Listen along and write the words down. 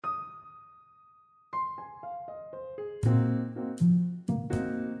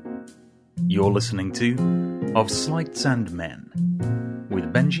You're listening to Of Sleights and Men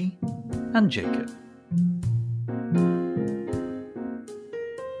with Benji and Jacob.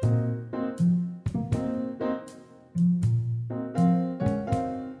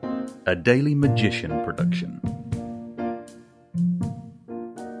 A Daily Magician production.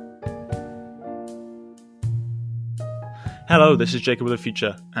 Hello, this is Jacob with the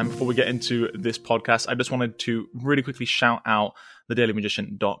Future, and before we get into this podcast, I just wanted to really quickly shout out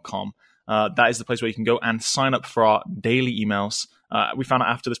thedailymagician.com. That is the place where you can go and sign up for our daily emails. We found out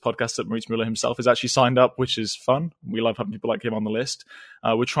after this podcast that Moritz Müller himself is actually signed up, which is fun. We love having people like him on the list.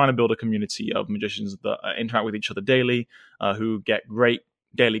 We're trying to build a community of magicians that interact with each other daily, who get great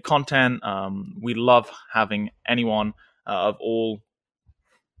daily content. We love having anyone of all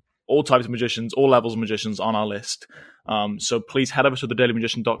types of magicians, all levels of magicians on our list. So please head over to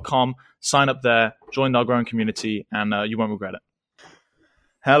thedailymagician.com, sign up there, join our growing community, and you won't regret it.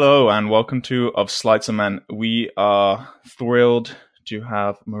 Hello, and welcome to Of Sleights and Men. We are thrilled to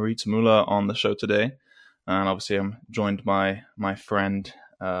have Moritz Müller on the show today. And obviously I'm joined by my friend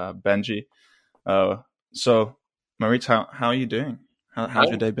Benji. So Moritz, how are you doing? How's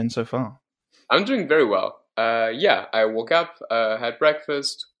your day been so far? I'm doing very well. I woke up, had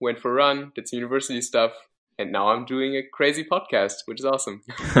breakfast, went for a run, did some university stuff, and now I'm doing a crazy podcast, which is awesome.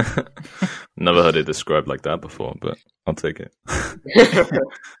 Never heard it described like that before, but I'll take it.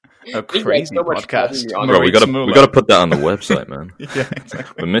 A crazy podcast. Bro, we gotta put that on the website, man. Yeah,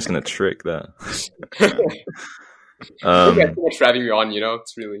 exactly. We're missing a trick there. Thank you guys so much for having me on,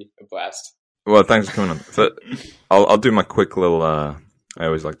 it's really a blast. Well, thanks for coming on. So, I'll do my quick little... I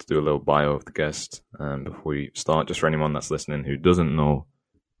always like to do a little bio of the guest before we start, just for anyone that's listening who doesn't know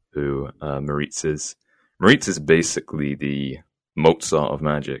who Moritz is. Moritz is basically the Mozart of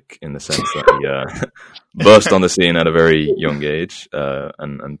magic in the sense that he burst on the scene at a very young age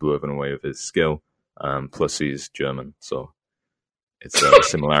and blew everyone away with his skill. Plus, he's German, so the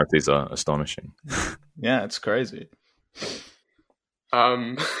similarities are astonishing. Yeah, it's crazy.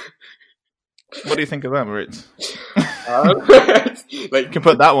 Um... What do you think of that, Moritz? You can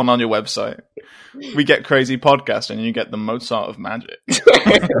put that one on your website. We get crazy podcasting, and you get the Mozart of magic.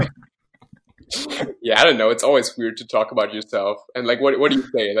 Yeah, I don't know. It's always weird to talk about yourself. And what do you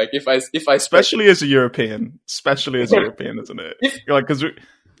say? If I especially as a European, isn't it? Because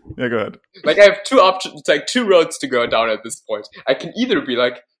yeah, go ahead. I have two options, two roads to go down at this point. I can either be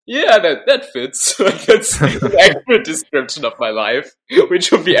yeah, that fits. That's an accurate description of my life,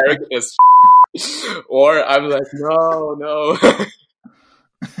 which would be arrogant as or I'm no.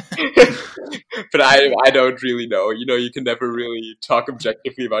 But I don't really know. You can never really talk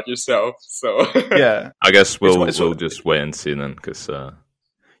objectively about yourself. So yeah, I guess we'll just wait and see then, because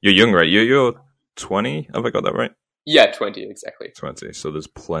you're young, right? You're 20. Have I got that right? Yeah, 20 exactly. 20. So there's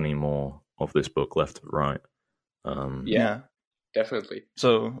plenty more of this book left to write. Yeah, definitely.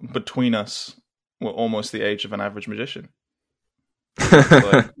 So between us, we're almost the age of an average magician.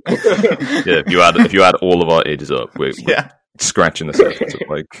 Yeah, if you add all of our ages up, we're scratching the surface of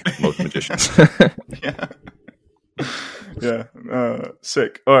most magicians.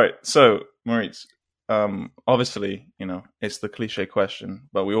 Sick. All right, so Moritz, obviously, it's the cliche question,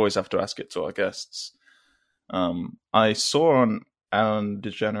 but we always have to ask it to our guests. I saw on Ellen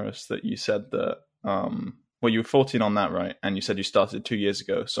DeGeneres that you said that you were 14 on that, right? And you said you started 2 years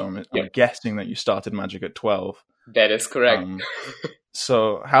ago, so I'm guessing that you started magic at 12. That is correct.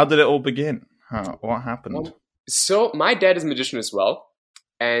 So how did it all begin? What happened? So my dad is a magician as well,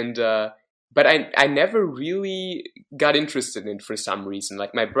 and but I never really got interested in it for some reason.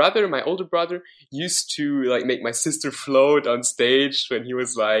 My older brother, used to make my sister float on stage when he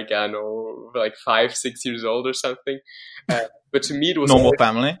was 5, 6 years old or something. But to me, it was normal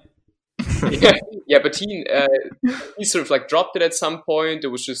family. yeah, but he sort of dropped it at some point. It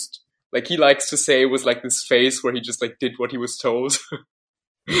was just he likes to say it was this phase where he just did what he was told.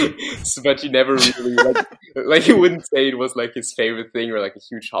 So, but he never really he wouldn't say it was his favorite thing or a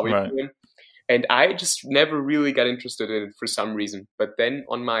huge hobby for him. And I just never really got interested in it for some reason. But then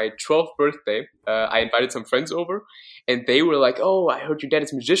on my 12th birthday, I invited some friends over, and they were like, "Oh, I heard your dad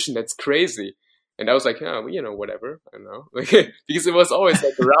is a magician. That's crazy." And I was like, "Oh, whatever. I don't know." Because it was always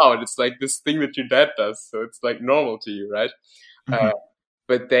around. It's this thing that your dad does, so it's normal to you, right? Mm-hmm.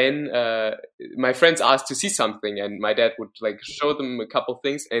 But then my friends asked to see something, and my dad would show them a couple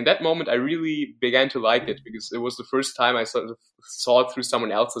things. And in that moment, I really began to like it, because it was the first time I sort of saw it through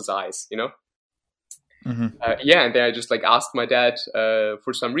someone else's eyes, Mm-hmm. And then I just asked my dad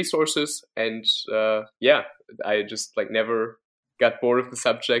for some resources, and I just never got bored of the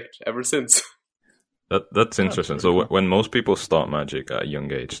subject ever since. That's interesting. So when most people start Magic at a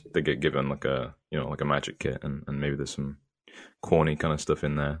young age, they get given like a Magic kit, and maybe there's some corny kind of stuff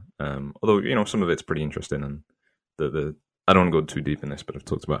in there. Although some of it's pretty interesting, and the I don't want to go too deep in this, but I've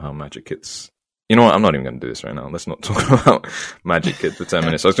talked about how Magic kits. You know what? I'm not even going to do this right now. Let's not talk about Magic kits for 10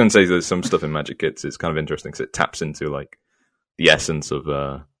 minutes. I was going to say there's some stuff in Magic kits is kind of interesting because it taps into like the essence of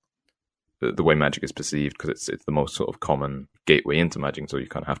the way Magic is perceived, because it's the most sort of common gateway into Magic, so you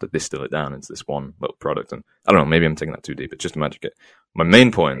kind of have to distill it down into this one little product. And I don't know, maybe I'm taking that too deep. It's just a Magic kit. My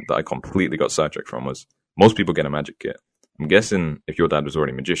main point that I completely got sidetracked from was most people get a Magic kit. I'm guessing if your dad was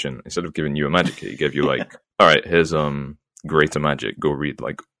already a magician, instead of giving you a Magic kit, he gave you like, all right, here's Greater Magic. Go read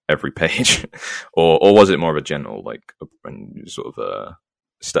like every page, or was it more of a gentle like sort of a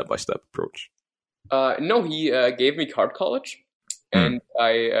step-by-step approach? No, he gave me Card College. And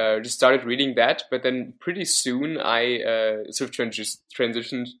I just started reading that, but then pretty soon I sort of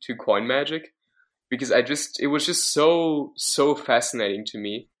transitioned to Coin Magic, because it was just so fascinating to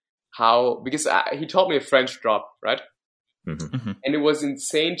me because he taught me a French drop, right? Mm-hmm. And it was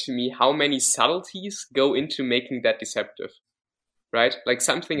insane to me how many subtleties go into making that deceptive, right? Like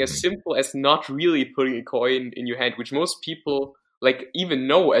something as simple as not really putting a coin in your hand, which most people like even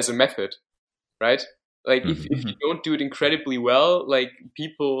know as a method, right? Like if you don't do it incredibly well, like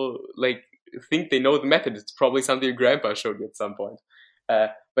people like think they know the method. It's probably something your grandpa showed you at some point.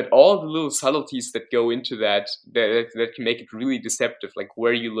 But all the little subtleties that go into that can make it really deceptive, like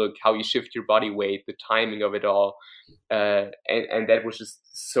where you look, how you shift your body weight, the timing of it all. And that was just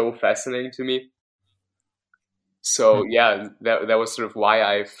so fascinating to me. So yeah, that was sort of why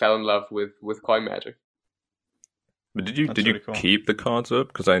I fell in love with Coin Magic. But did you cool. keep the cards up?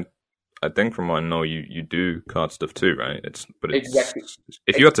 Because I think from what I know, you do card stuff too, right? Exactly.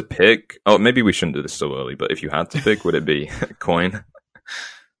 If you had to pick, maybe we shouldn't do this so early, but if you had to pick, would it be coin?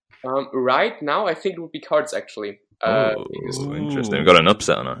 Right now, I think it would be cards, actually. Interesting. We've got an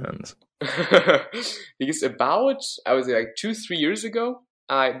upset on our hands. Because I was like 2-3 years ago,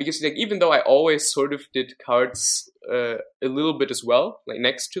 because like even though I always sort of did cards a little bit as well, like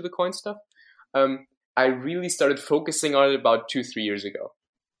next to the coin stuff, I really started focusing on it about 2-3 years ago.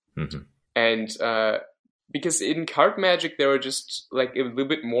 Mm-hmm. And because in Card Magic there are just like a little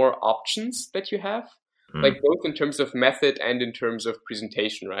bit more options that you have, like both in terms of method and in terms of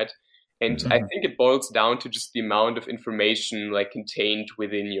presentation, right? And I think it boils down to just the amount of information like contained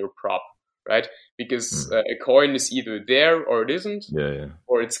within your prop, right? Because a coin is either there or it isn't,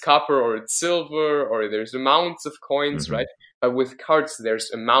 or it's copper or it's silver, or there's amounts of coins, right? But with cards, there's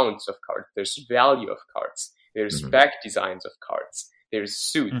amounts of cards, there's value of cards, there's back designs of cards, there's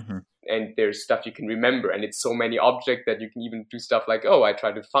suit, and there's stuff you can remember, and it's so many objects that you can even do stuff like, I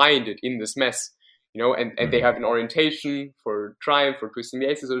try to find it in this mess, and they have an orientation for triumph, for twisting the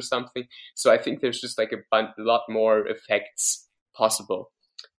aces or something. So I think there's just like a lot more effects possible.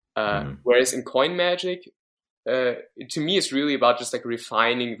 Whereas in Coin Magic, to me, it's really about just like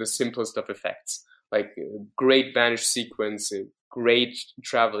refining the simplest of effects, like a great vanish sequence, a great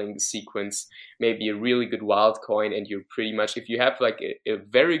traveling sequence, maybe a really good wild coin, and you're pretty much, if you have like a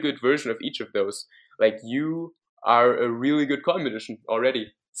very good version of each of those, like you are a really good coin magician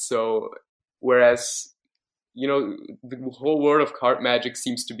already. So whereas, the whole world of Card Magic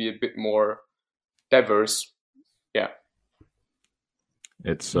seems to be a bit more diverse. Yeah.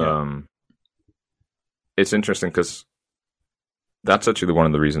 It's interesting because that's actually one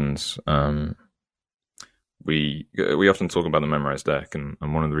of the reasons we often talk about the memorized deck, and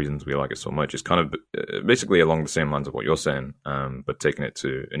one of the reasons we like it so much is kind of basically along the same lines of what you're saying, but taking it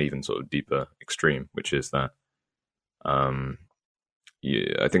to an even sort of deeper extreme, which is that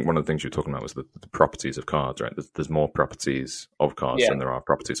I think one of the things you're talking about was the properties of cards, right? There's more properties of cards than there are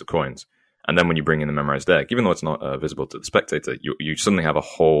properties of coins. And then when you bring in the memorized deck, even though it's not visible to the spectator, you suddenly have a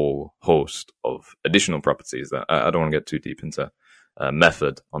whole host of additional properties that I don't want to get too deep into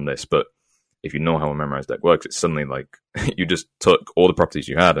method on this, but if you know how a memorized deck works, it's suddenly like you just took all the properties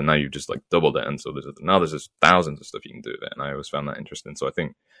you had and now you've just like doubled it. And so there's just thousands of stuff you can do with it. And I always found that interesting. So I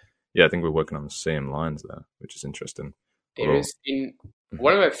think we're working on the same lines there, which is interesting. There is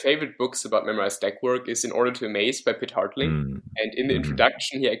one of my favorite books about memorized deck work is In Order to Amaze by Pitt Hartley. And in the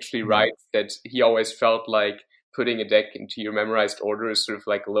introduction, he actually writes that he always felt like putting a deck into your memorized order is sort of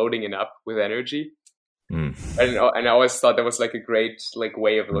like loading it up with energy. And I always thought that was like a great like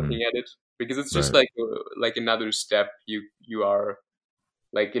way of looking at it, because it's just like another step you are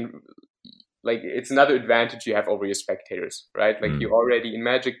like in, like it's another advantage you have over your spectators, right? Like you already in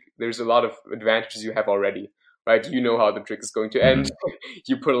Magic, there's a lot of advantages you have already. Right, you know how the trick is going to end.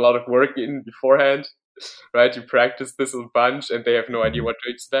 You put a lot of work in beforehand, right? You practice this a bunch, and they have no idea what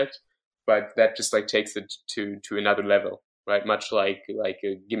to expect. but that just like takes it to another level, right? Much like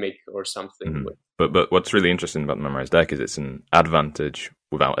a gimmick or something. Mm-hmm. But what's really interesting about the memorized deck is it's an advantage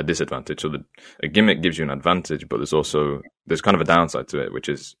without a disadvantage. So a gimmick gives you an advantage, but there's kind of a downside to it, which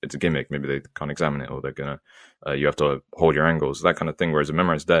is it's a gimmick. Maybe they can't examine it, or they're gonna you have to hold your angles, that kind of thing. Whereas a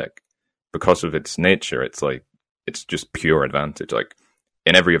memorized deck, because of its nature, it's just pure advantage. Like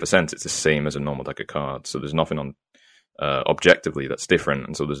in every other sense, it's the same as a normal deck of cards. So there's nothing on objectively that's different,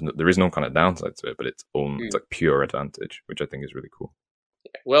 and so there is no kind of downside to it. But it's like pure advantage, which I think is really cool.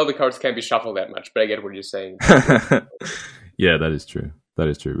 Well, the cards can't be shuffled that much, but I get what you're saying. Yeah, that is true. That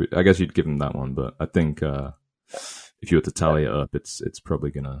is true. I guess you'd give him that one, but I think if you were to tally it up, it's probably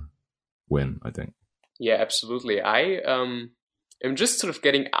gonna win, I think. Yeah, absolutely. I am just sort of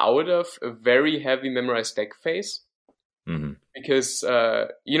getting out of a very heavy memorized deck phase. Mm-hmm. Because I'm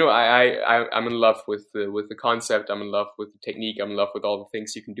in love with the concept. I'm in love with the technique. I'm in love with all the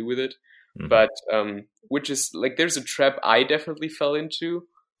things you can do with it. Mm-hmm. But which is like, there's a trap I definitely fell into,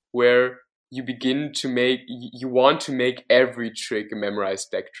 where you begin to you want to make every trick a memorized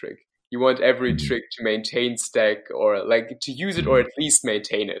deck trick. You want every trick to maintain stack, or like to use it, or at least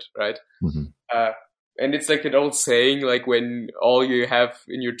maintain it, right? Mm-hmm. And it's like an old saying, like when all you have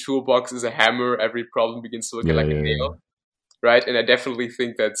in your toolbox is a hammer, every problem begins to look like a nail. Right, and I definitely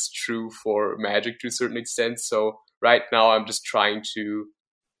think that's true for Magic to a certain extent. So right now, I'm just trying to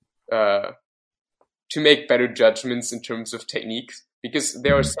make better judgments in terms of techniques, because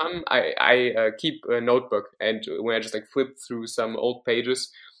there are some. I keep a notebook, and when I just like flip through some old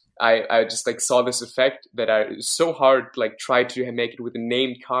pages, I just like saw this effect that I so hard like tried to make it with a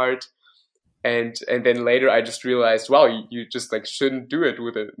named card, and then later I just realized, wow, you just like shouldn't do it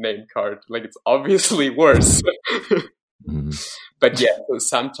with a named card. Like it's obviously worse. Mm-hmm. But yeah, so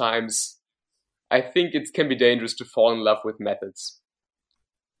sometimes I think it can be dangerous to fall in love with methods,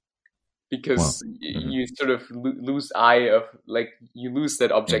 because you sort of lose eye of, like, you lose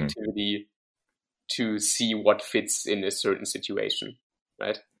that objectivity to see what fits in a certain situation,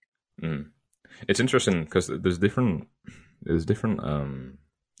 right? It's interesting because there's different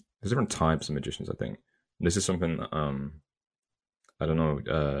types of magicians. I think this is something I don't know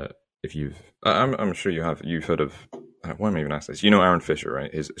if I'm sure you've heard of. Why am I even asked this? You know Aaron Fisher,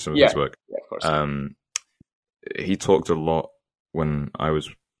 right? Some of his work. Yeah, of course. He talked a lot when I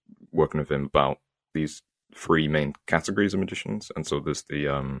was working with him about these three main categories of magicians, and so there's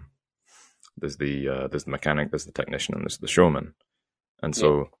the mechanic, there's the technician, and there's the showman. And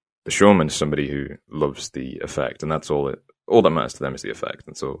so the showman is somebody who loves the effect, and that's all that matters to them is the effect,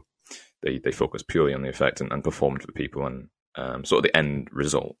 and so they focus purely on the effect and perform for people and sort of the end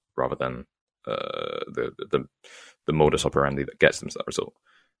result rather than the modus operandi that gets them to that result.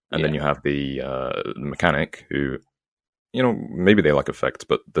 And then you have the mechanic who, you know, maybe they like effects,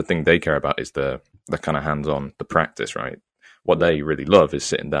 but the thing they care about is the kind of hands-on, the practice, right? What they really love is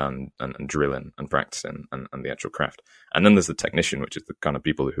sitting down and drilling and practicing and the actual craft. And then there's the technician, which is the kind of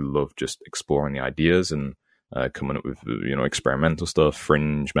people who love just exploring the ideas and coming up with, you know, experimental stuff,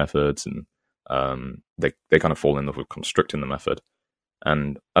 fringe methods, and they kind of fall in love with constructing the method.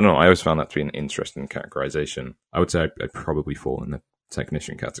 And I don't know, I always found that to be an interesting categorization. I would say I'd probably fall in the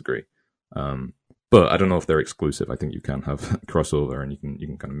technician category. But I don't know if they're exclusive. I think you can have crossover and you can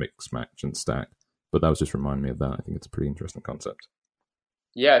kind of mix, match, and stack. But that was just reminding me of that. I think it's a pretty interesting concept.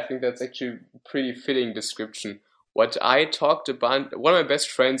 Yeah, I think that's actually a pretty fitting description. What I talked about, one of my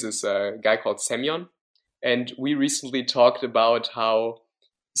best friends is a guy called Semyon. And we recently talked about how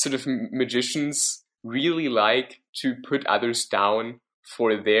sort of magicians really like to put others down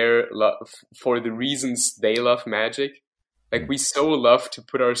for for the reasons they love magic. Like, we so love to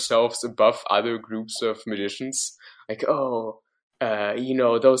put ourselves above other groups of magicians. Like,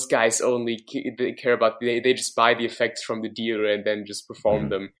 those guys only they care about, they just buy the effects from the dealer and then just perform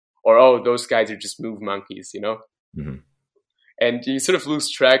them. Or, those guys are just move monkeys, you know? Mm-hmm. And you sort of lose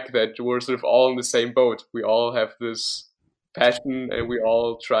track that we're sort of all in the same boat. We all have this passion and we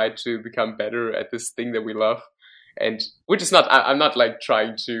all try to become better at this thing that we love. And which is not, I'm not like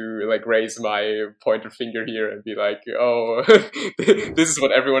trying to like raise my pointer finger here and be like, oh, this is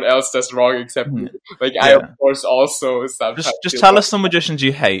what everyone else does wrong except me. Like, I, of course, also sometimes. Just tell us some magicians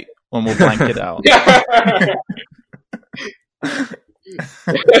you hate when we'll blank it out.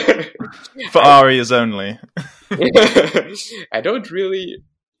 For arias only. I don't really.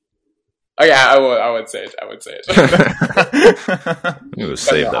 Oh yeah, I would say it. I would say it.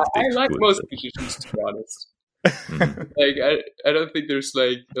 Save that. I like most magicians, to be honest. Like, I don't think there's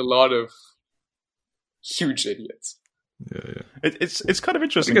like a lot of huge idiots. Yeah. It's kind of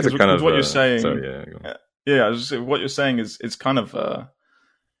interesting because what you're saying. Sorry, I was just saying, what you're saying is it's kind of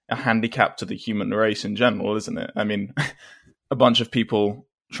a handicap to the human race in general, isn't it? I mean, a bunch of people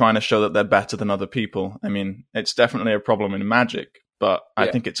trying to show that they're better than other people. I mean, it's definitely a problem in Magic, but I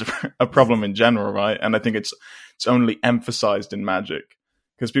think it's a problem in general, right? And I think it's only emphasized in Magic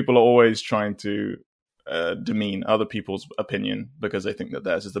because people are always trying to demean other people's opinion because they think that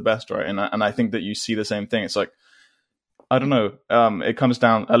theirs is the best, right? And I think that you see the same thing. It's like, I don't know. It comes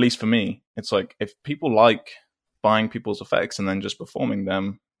down, at least for me, it's like if people like buying people's effects and then just performing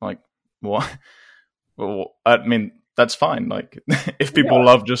them, like, what? Well, I mean, that's fine. Like, if people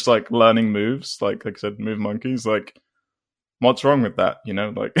love just like learning moves, like I said, move monkeys, like, what's wrong with that? You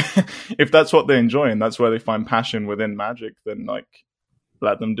know, like, if that's what they enjoy and that's where they find passion within Magic, then like,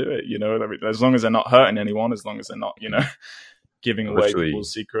 let them do it. You know, I mean, as long as they're not hurting anyone, as long as they're not, you know, giving away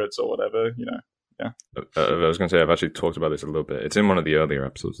people's secrets or whatever, you know. Yeah. I was going to say, I've actually talked about this a little bit. It's in one of the earlier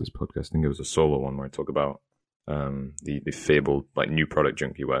episodes of this podcast. I think it was a solo one where I talk about the fabled like new product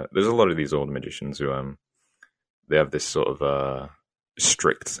junkie, where there's a lot of these old magicians who they have this sort of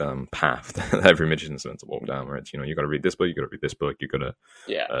strict path that every magician's meant to walk down, where it's, you know, you got to read this book, you got to read this book, you got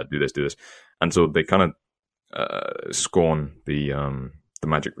to do this, and so they kind of scorn the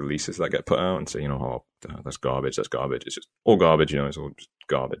Magic releases that get put out and say, you know, oh, that's garbage, it's just all garbage, you know, it's all just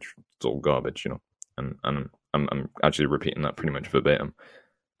garbage, it's all garbage, you know. And I'm actually repeating that pretty much verbatim.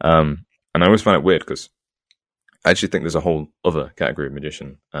 And I always find it weird because I actually think there's a whole other category of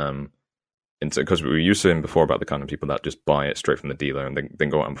magician. Because we were used to saying before about the kind of people that just buy it straight from the dealer and then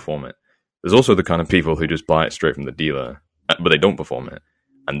go out and perform it. There's also the kind of people who just buy it straight from the dealer, but they don't perform it.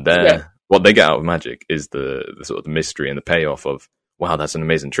 And what they get out of Magic is the sort of the mystery and the payoff of, wow, that's an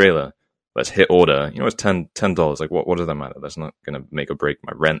amazing trailer. Let's hit order. You know, it's $10. Like, what does that matter? That's not going to make or break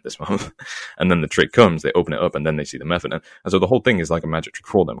my rent this month. And then the trick comes, they open it up, and then they see the method. And so the whole thing is like a magic trick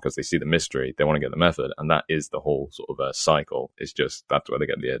for them because they see the mystery, they want to get the method, and that is the whole sort of cycle. It's just, that's where they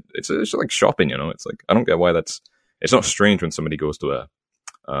get the. It's just like shopping, you know. It's like, I don't get why that's. It's not strange when somebody goes to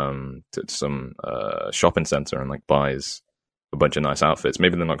some shopping center and like buys a bunch of nice outfits.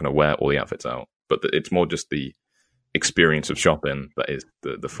 Maybe they're not going to wear all the outfits out, but it's more just the experience of shopping that is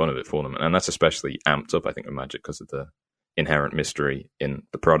the fun of it for them, and that's especially amped up, I think, with Magic because of the inherent mystery in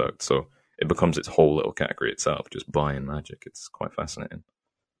the product. So it becomes its whole little category itself, just buying Magic. It's quite fascinating.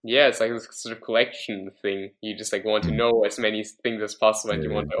 Yeah, it's like this sort of collection thing. You just like want to know as many things as possible, and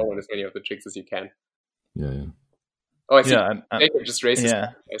you want to own as many of the tricks as you can. Yeah. Oh, I see. Jacob just raised his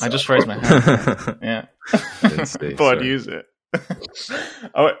hand. I just raised my hand. Yeah. Thought I'd use it.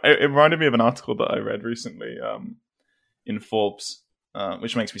 It reminded me of an article that I read recently in Forbes,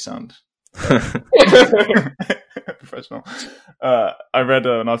 which makes me sound professional. I read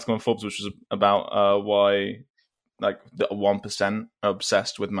an article in Forbes which was about why like the 1% are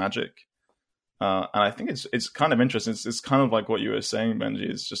obsessed with Magic. And I think it's kind of interesting. It's kind of like what you were saying, Benji.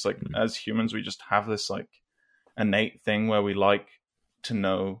 It's just like as humans, we just have this like innate thing where we like to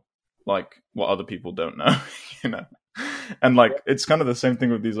know like what other people don't know, you know. And like it's kind of the same thing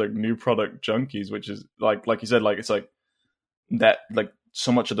with these like new product junkies, which is like you said, like it's like that, like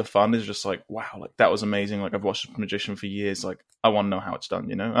so much of the fun is just like, wow, like that was amazing. Like I've watched a magician for years. Like I want to know how it's done,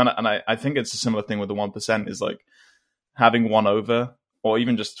 you know. And I think it's a similar thing with the 1%, is like having one over, or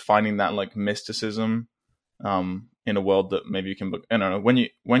even just finding that like mysticism in a world that maybe you can book. I don't know,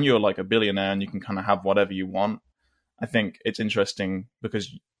 when you're like a billionaire and you can kind of have whatever you want. I think it's interesting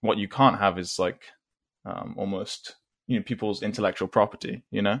because what you can't have is like almost, you know, people's intellectual property,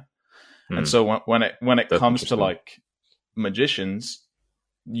 you know. And so when it comes to like magicians,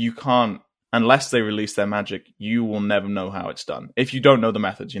 you can't, unless they release their magic, you will never know how it's done. If you don't know the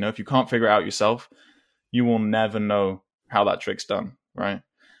methods, you know, if you can't figure it out yourself, you will never know how that trick's done, right?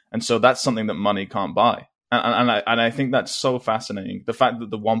 And so that's something that money can't buy. And I think that's so fascinating. The fact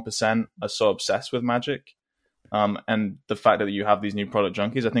that the 1% are so obsessed with Magic, and the fact that you have these new product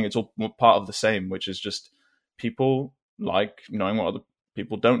junkies, I think it's all part of the same, which is just people like knowing what other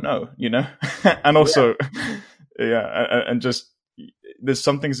people don't know, you know? And also, and just there's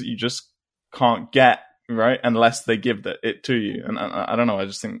some things that you just can't get, right, unless they give it to you. And I don't know, I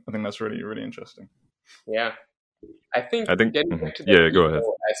think that's really, really interesting. Yeah. I think getting back to the go ahead.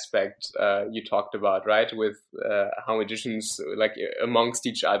 aspect you talked about, right, with how magicians, like amongst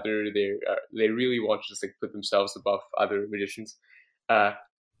each other, they really want to just like put themselves above other magicians. I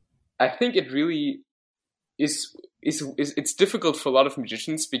think it really is it's difficult for a lot of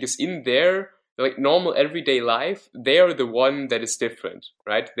magicians because in their like normal everyday life, they are the one that is different,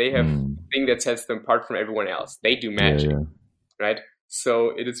 right? They have the thing that sets them apart from everyone else. They do magic, right? So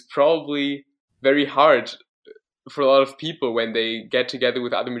it is probably very hard for a lot of people when they get together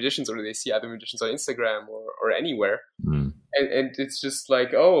with other magicians or they see other magicians on Instagram or anywhere and it's just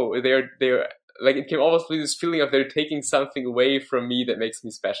like, oh, they're like, it can almost be this feeling of they're taking something away from me that makes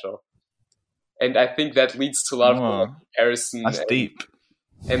me special. And I think that leads to a lot of comparison. That's deep.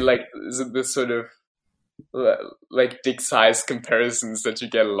 And like this sort of like dick size comparisons that you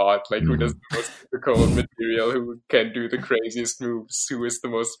get a lot. Like, who does the most difficult material? Who can do the craziest moves? Who is the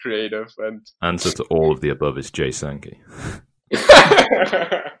most creative? And answer to all of the above is Jay Sankey.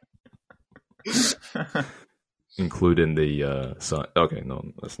 Including the side. Okay, no,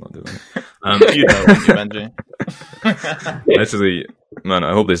 let's not do that. You know, Benji. Actually, man,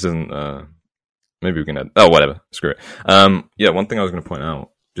 I hope this isn't. Maybe we can add. Oh, whatever. Screw it. Yeah, one thing I was going to point out,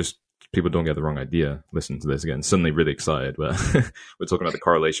 just people don't get the wrong idea. Listen to this again. Suddenly, really excited. But we're talking about the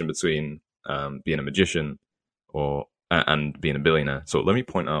correlation between being a magician and being a billionaire. So let me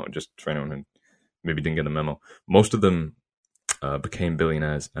point out, just for anyone who maybe didn't get the memo, most of them became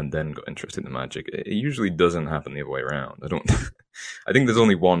billionaires and then got interested in magic. It usually doesn't happen the other way around. I think there's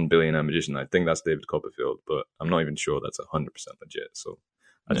only one billionaire magician. I think that's David Copperfield, but I'm not even sure that's 100% legit. So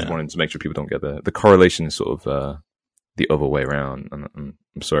I just wanted to make sure people don't get the correlation is sort of the other way around. And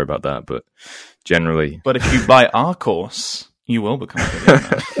I'm sorry about that, but generally. But if you buy our course, you will become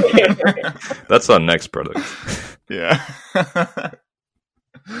a billionaire. That's our next product. Yeah.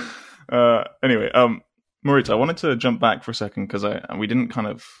 Anyway, Moritz, I wanted to jump back for a second because we didn't kind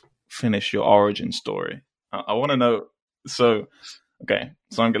of finish your origin story. I want to know. So, okay,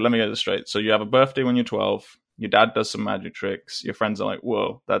 so let me get this straight. So you have a birthday when you're 12. Your dad does some magic tricks. Your friends are like,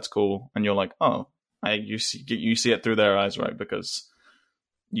 "Whoa, that's cool," and you're like, "Oh, you see it through their eyes, right?" Because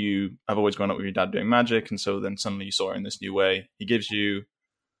you have always grown up with your dad doing magic, and so then suddenly you saw it in this new way. He gives you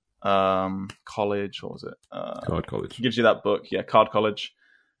college. What was it? Card College. He gives you that book, Card College.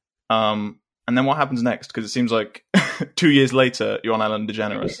 And then what happens next? Because it seems like 2 years later, you're on Ellen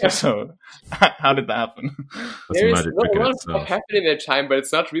DeGeneres. So how did that happen? There's a lot of stuff happened in that time, but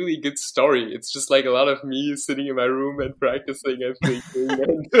it's not really a good story. It's just like a lot of me sitting in my room and practicing and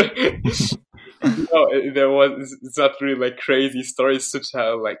thinking. It's not really like crazy stories to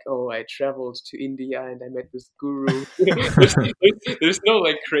tell. Like, oh, I traveled to India and I met this guru. there's no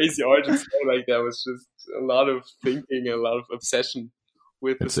like crazy origin story like that. It was just a lot of thinking, a lot of obsession.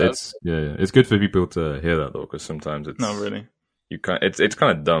 It's good for people to hear that though, because sometimes it's not really. It's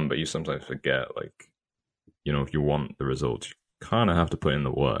kind of dumb, but you sometimes forget, like, you know, if you want the results, you kind of have to put in the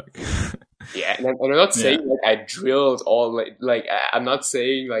work. Yeah, and I'm not saying like I drilled all like I'm not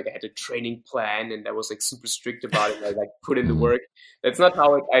saying like I had a training plan and I was like super strict about it and I like put in the work. That's not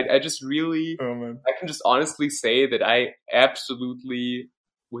how I just really I can just honestly say that I absolutely,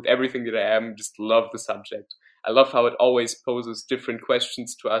 with everything that I am, just love the subject. I love how it always poses different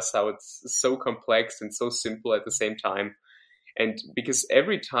questions to us, how it's so complex and so simple at the same time. And because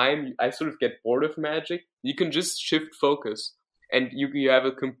every time I sort of get bored of magic, you can just shift focus and you have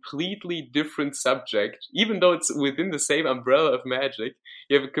a completely different subject. Even though it's within the same umbrella of magic,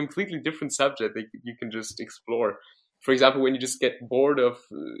 you have a completely different subject that you can just explore. For example, when you just get bored of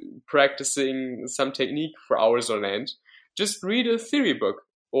practicing some technique for hours on end, just read a theory book.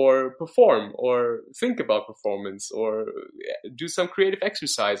 Or perform, or think about performance, or do some creative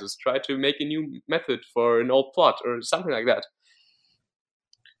exercises. Try to make a new method for an old plot, or something like that.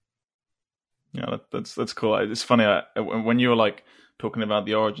 Yeah, that's cool. It's funny when you were like talking about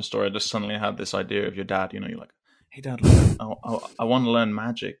the origin story. I just suddenly had this idea of your dad. You know, you're like, "Hey, Dad, I want to learn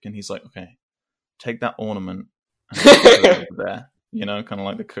magic," and he's like, "Okay, take that ornament and put it over there." You know, kind of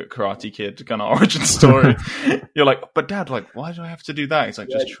like the Karate Kid kind of origin story. You're like, "But Dad, like, why do I have to do that?" He's like,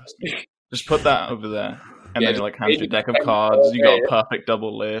 "Just trust me. Just put that over there." And then he like hands you a deck of cards. You got a perfect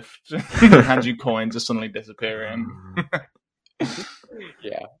double lift. Hands you coins are suddenly disappearing.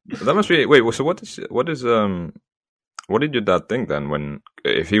 Yeah, that must be. Wait, so what did your dad think then?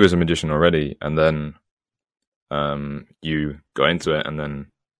 If he was a magician already, and then you got into it, and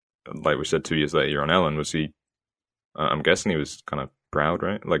then, like we said, 2 years later you're on Ellen. Was he? I'm guessing he was kind of proud,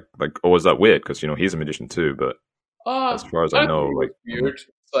 right? Like, or was that weird? Because, you know, he's a magician too, but as far as I know, like, weird.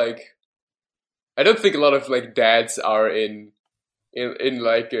 It's like, I don't think a lot of like dads are in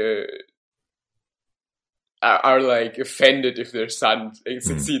like are like offended if their son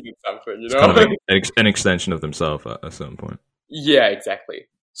succeeds in something. You know, it's kind of an extension of themselves at a certain point. Yeah, exactly.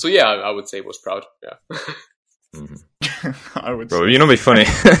 So yeah, I would say was proud. Yeah. Mm-hmm. I would. Bro, you know, it'd be funny.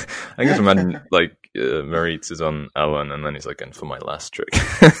 I can imagine like Moritz is on Ellen, and then he's like, "And for my last trick,"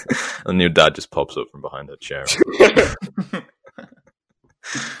 and your dad just pops up from behind a chair.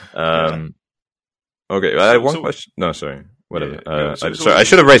 Okay, one question. No, sorry. Whatever. Sorry, I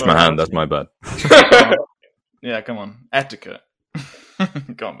should have raised my hand. That's my bad. Yeah, come on, etiquette.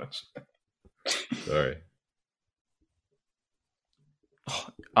 Come on. Sorry.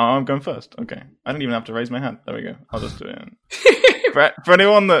 I'm going first. Okay, I didn't even have to raise my hand. There we go. I'll just do it. For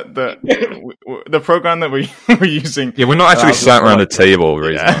anyone that the program that we're using, Yeah, we're not actually sat around a table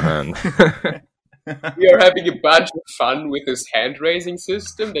raising our hand. We are having a bunch of fun with this hand raising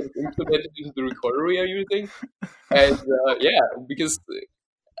system that is implemented into the recorder we are using, and because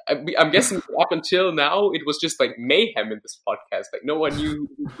I'm guessing up until now it was just like mayhem in this podcast. Like no one knew.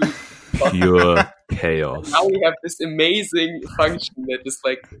 Pure chaos. Now we have this amazing function that is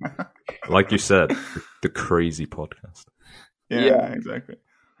like you said, the crazy podcast. Yeah, exactly.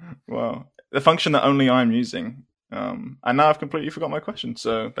 Wow, the function that only I'm using. And now I've completely forgot my question.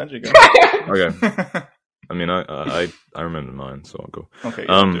 So Benji, go. Okay. I mean, I remember mine, so I'll go. Okay.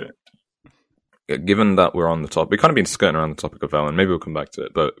 Do it. Given that we're on the topic, we've kind of been skirting around the topic of Ellen. Maybe we'll come back to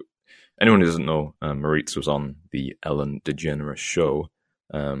it. But anyone who doesn't know, Moritz was on the Ellen DeGeneres show.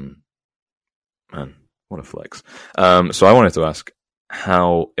 Man, what a flex. So I wanted to ask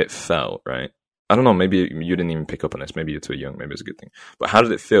how it felt, right? I don't know, maybe you didn't even pick up on this. Maybe you're too young. Maybe it's a good thing. But how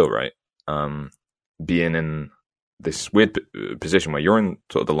did it feel, right? Being in this weird position where you're in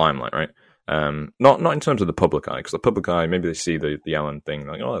sort of the limelight, right? Not in terms of the public eye, because the public eye, maybe they see the Ellen thing,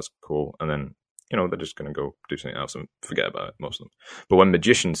 like, oh, that's cool. And then, they're just going to go do something else and forget about it, most of them. But when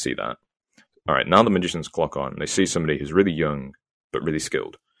magicians see that, all right, now the magicians clock on. They see somebody who's really young, but really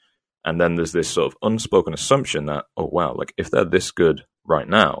skilled. And then there's this sort of unspoken assumption that, oh, wow, like if they're this good right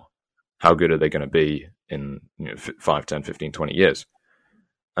now, how good are they going to be in 5, 10, 15, 20 years?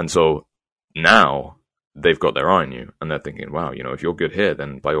 And so now they've got their eye on you and they're thinking, wow, if you're good here,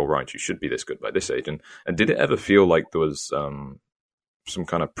 then by all rights, you should be this good by this age. And did it ever feel like there was some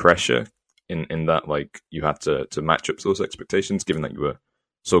kind of pressure in that, like you had to match up to those expectations, given that you were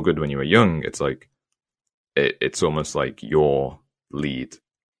so good when you were young? It's like, it's almost like your lead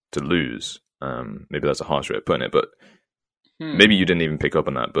to lose. Maybe that's a harsh way of putting it, but maybe you didn't even pick up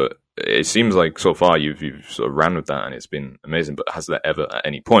on that. But it seems like so far you've sort of ran with that and it's been amazing. But has there ever at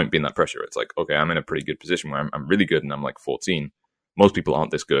any point been that pressure? It's like, okay, I'm in a pretty good position where I'm really good and I'm like 14. Most people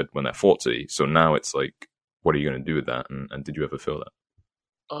aren't this good when they're 40. So now it's like, what are you going to do with that? And did you ever feel that?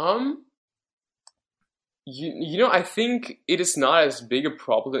 I think it is not as big a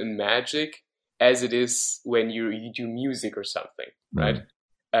problem in magic as it is when you do music or something, right?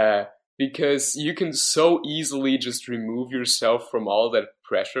 Because you can so easily just remove yourself from all that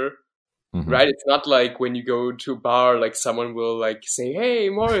pressure, right? It's not like when you go to a bar, like someone will like say, "Hey,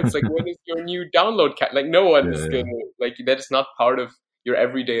 Moritz, like when is your new download cat?" Like no one is gonna like that. Is not part of your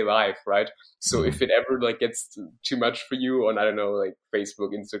everyday life, right? So if it ever like gets too much for you on, I don't know, like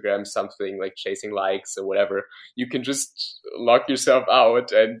Facebook, Instagram, something like chasing likes or whatever, you can just lock yourself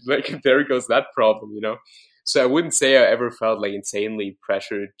out and like there goes that problem, So I wouldn't say I ever felt like insanely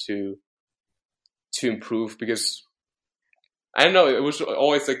pressured to improve, because I don't know, it was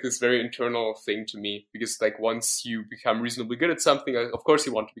always like this very internal thing to me, because like once you become reasonably good at something, of course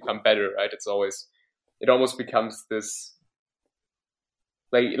you want to become better, right? It almost becomes this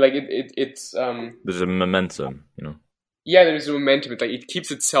it's there's a momentum, Yeah, there's a momentum. It keeps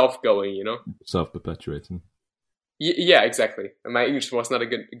itself going, Self-perpetuating. Yeah, exactly. And my English was not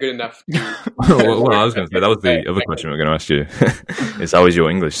good enough. Well, I was going to say, that was the other question we were going to ask you. Is how is your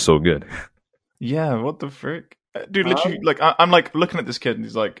English so good? Yeah, what the frick? Dude, literally, I'm like looking at this kid and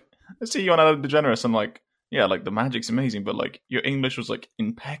he's like, I see you on Ellen DeGeneres. I'm like, yeah, like the magic's amazing, but like your English was like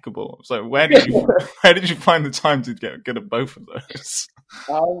impeccable. It's like, where did you find the time to get good at both of those?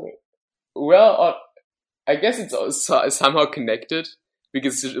 I guess it's somehow connected,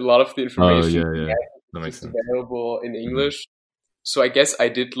 because a lot of the information is available in English. So I guess I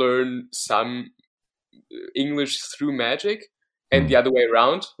did learn some English through magic, and the other way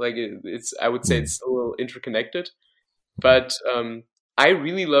around. Like I would say it's a little interconnected. But I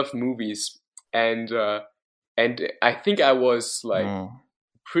really love movies, and I think I was like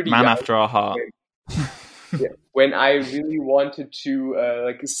pretty man young after our heart. when I really wanted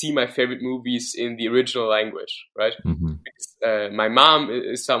to see my favorite movies in the original language, right? Because my mom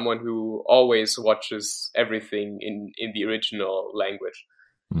is someone who always watches everything in the original language.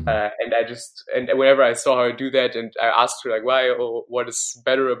 And whenever I saw her do that, and I asked her like why, or what is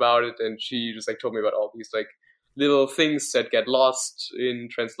better about it, and she just like told me about all these like little things that get lost in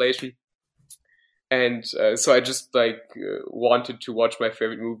translation. And so I just wanted to watch my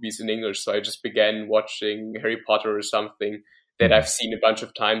favorite movies in English. So I just began watching Harry Potter or something that I've seen a bunch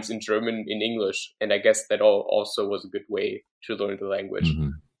of times in German in English. And I guess that also was a good way to learn the language,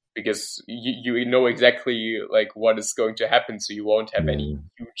 because you know exactly like what is going to happen. So you won't have any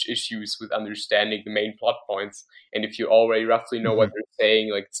huge issues with understanding the main plot points. And if you already roughly know what they're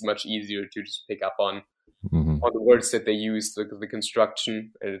saying, like it's much easier to just pick up on. on the words that they use, the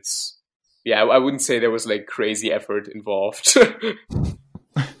construction. And it's, yeah, I wouldn't say there was like crazy effort involved.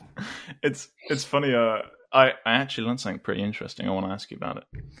 It's funny. I actually learned something pretty interesting. I want to ask you about it.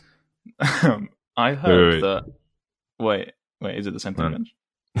 I heard that. Wait, is it the same thing?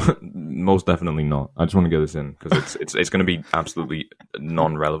 Most definitely not. I just want to get this in because it's going to be absolutely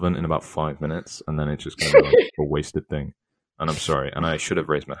non-relevant in about 5 minutes, and then it's just going to be like a wasted thing. And I'm sorry, and I should have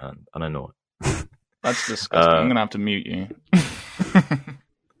raised my hand, and I know it. That's disgusting. I'm going to have to mute you.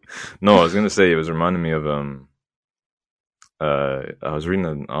 No, I was going to say it was reminding me of I was reading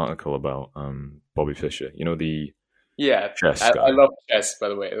an article about Bobby Fischer. You know, the chess guy. I love chess, by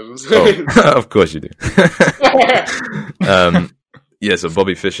the way. Of course you do. Yeah, so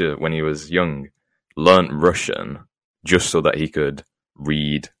Bobby Fischer, when he was young, learnt Russian just so that he could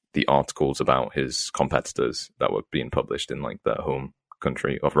read the articles about his competitors that were being published in like their home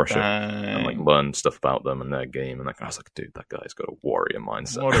country of Russia, and like learn stuff about them and their game. And like I was like, dude, that guy's got a warrior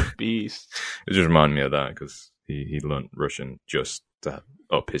mindset. What a beast! It just reminded me of that because he learnt Russian just to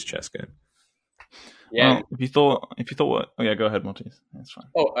up his chess game. Yeah. Well, if you thought what? Oh yeah, go ahead, Mortis. That's fine.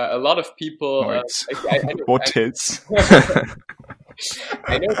 Oh, a lot of people. Mortis.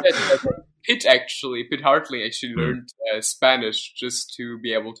 I know that Pitt Hartley actually learned Spanish just to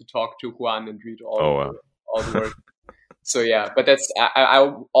be able to talk to Juan and read all the words. So yeah, but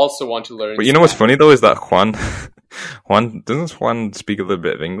I also want to learn. But you know what's funny though is that doesn't Juan speak a little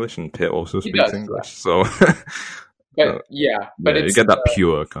bit of English, and Pitt also speaks English. Yeah. So, but you get that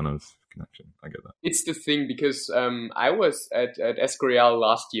pure kind of connection. I get that. It's the thing because I was at Escorial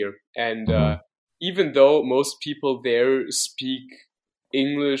last year, and even though most people there speak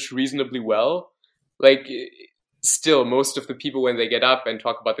English reasonably well, like still most of the people when they get up and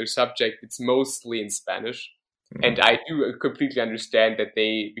talk about their subject, it's mostly in Spanish. And I do completely understand that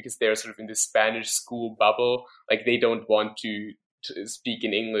because they're sort of in the Spanish school bubble, like they don't want to speak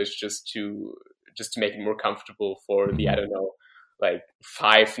in English just to make it more comfortable for the, I don't know, like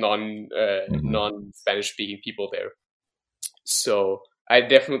 5 non-Spanish speaking people there. So I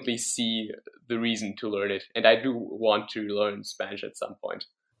definitely see the reason to learn it, and I do want to learn Spanish at some point.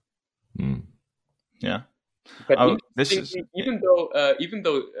 Yeah, but even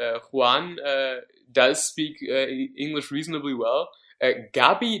though Juan does speak English reasonably well,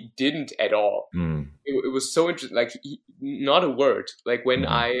 Gabi didn't at all. It was so interesting. Like not a word. Like when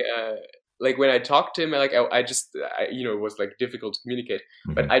when I talked to him, like I just it was like difficult to communicate.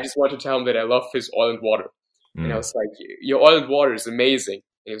 But I just wanted to tell him that I love his oil and water. And I was like, your oil and water is amazing.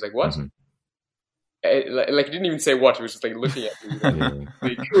 And he was like, what? Like he didn't even say what. He was just like looking at me,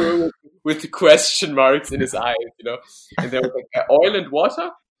 like, with the question marks in his eyes, And then I was like, oil and water?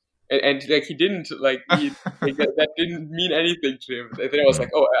 And like he didn't that didn't mean anything to him. And then I was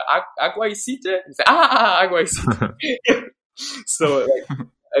like, oh, agua y cite? He said, agua y cite. So like,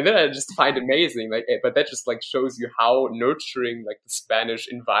 and then I just find it amazing. Like, but that just like shows you how nurturing like the Spanish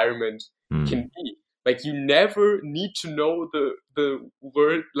environment can be. Like you never need to know the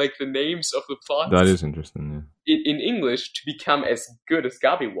word, like the names of the plots. That is interesting. Yeah. In English to become as good as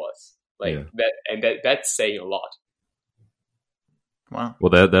Gabi was, that's saying a lot. Wow.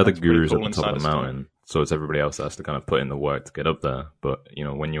 Well, they're the gurus at the top of the mountain, so it's everybody else that has to kind of put in the work to get up there. But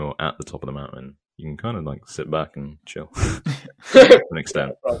when you're at the top of the mountain, you can kind of like sit back and chill to an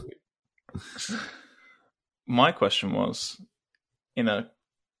extent. My question was, in a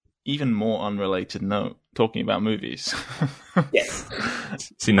even more unrelated note, talking about movies. Yes.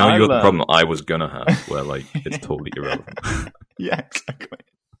 See, now you got the problem I was gonna have, where like it's totally irrelevant. Yeah, exactly.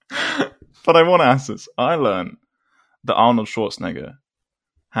 But I want to ask this. I learned that Arnold Schwarzenegger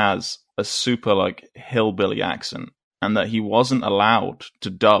has a super like hillbilly accent, and that he wasn't allowed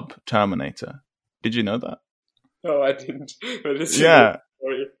to dub Terminator. Did you know that? No, I didn't. Yeah.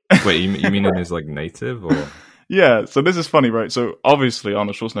 Wait, you mean in his like native or? Yeah, so this is funny, right? So obviously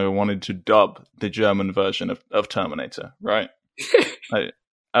Arnold Schwarzenegger wanted to dub the German version of Terminator, right?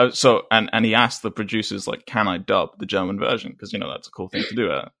 And he asked the producers, like, can I dub the German version? Because, that's a cool thing to do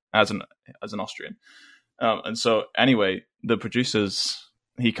as an Austrian. And so anyway, the producers,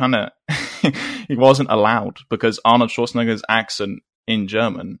 he kind of, he wasn't allowed because Arnold Schwarzenegger's accent in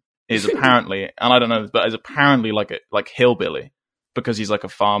German is apparently, and I don't know, but is apparently like hillbilly. Because he's like a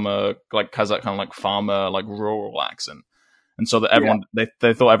farmer, like has that kind of like farmer, like rural accent, and so that everyone they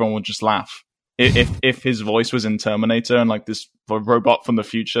thought everyone would just laugh if his voice was in Terminator and like this robot from the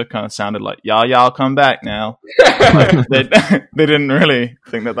future kind of sounded like I'll come back now. Like, they didn't really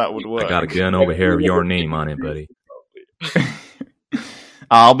think that would work. I got a gun over here with your name on it, buddy.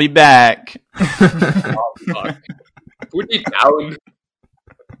 I'll be back. Oh, fuck. Put it down.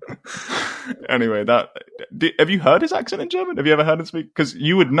 Anyway, have you heard his accent in German? Have you ever heard him speak? Because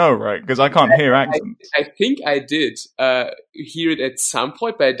you would know, right? Because I can't hear accents. I think I did hear it at some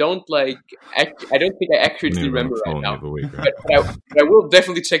point, but I don't think I accurately remember right now. But I will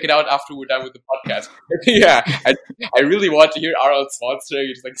definitely check it out after we're done with the podcast. Yeah, I really want to hear Arnold Schwarzenegger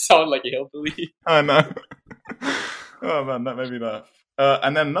just like sound like a hillbilly. I know. Oh man, that made me laugh.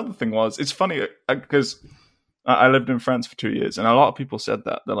 And then another thing was, it's funny because I lived in France for 2 years, and a lot of people said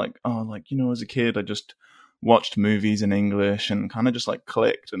that. They're like, oh, like, you know, as a kid, I just watched movies in English and kind of just like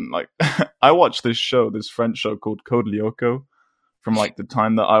clicked. And like, I watched this French show called Code Lyoko from like the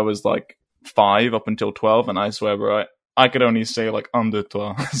time that I was like 5 up until 12. And I swear, bro, I could only say like un, deux,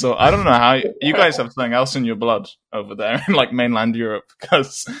 trois. So I don't know how you guys have something else in your blood over there in like mainland Europe,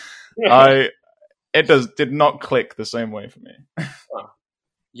 because it did not click the same way for me.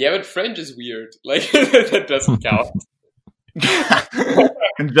 Yeah, but French is weird. Like, that doesn't count.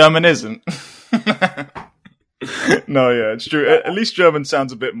 And German isn't. No, yeah, it's true. At least German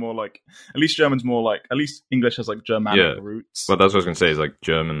sounds a bit more like... At least German's more like... At least English has like Germanic roots. Well, that's what I was going to say, is like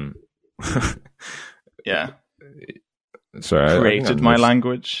German... Yeah. Sorry, created my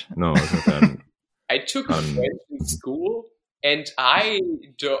language. No, I was gonna say, I took French in school, and I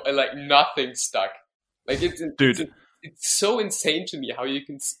don't... Like, nothing stuck. Like, it's so insane to me how you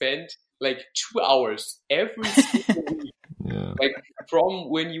can spend like 2 hours every single week, like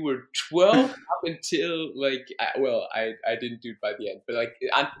from when you were 12 up until like, I didn't do it by the end, but like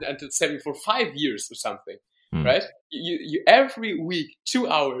until 7 for 5 years or something, right? You every week 2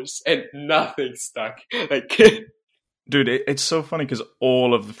 hours and nothing stuck. Like, dude, it's so funny because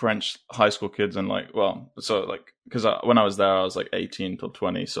all of the French high school kids and like, well, so like, because when I was there, I was like 18 till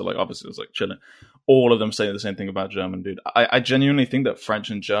 20, so like obviously it was like chilling. All of them say the same thing about German, dude. I genuinely think that French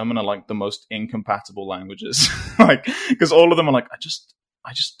and German are like the most incompatible languages. Like, because all of them are like, I just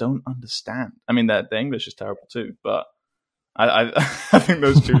don't understand. I mean, the English is terrible too, but I think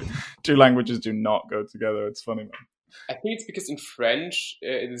those two languages do not go together. It's funny, man. I think it's because in French,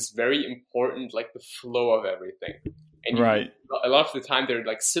 it is very important, like the flow of everything. And right. A lot of the time, there are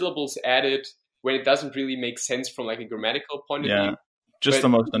like syllables added when it doesn't really make sense from like a grammatical point of view. Just the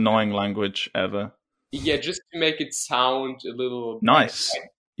most annoying language ever. Yeah, just to make it sound a little nice.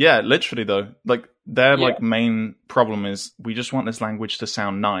 Yeah, literally though. Like their like main problem is we just want this language to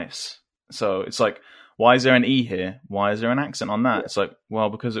sound nice. So it's like, why is there an E here? Why is there an accent on that? Yeah. It's like, well,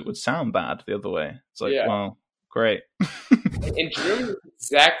 because it would sound bad the other way. It's like, well, great. In German,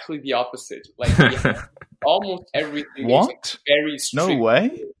 it's exactly the opposite. Like, almost everything is like very strict. No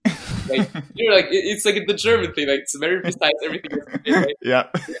way. Like, you know, like it's like the German thing. Like, it's very precise. Everything has to be like,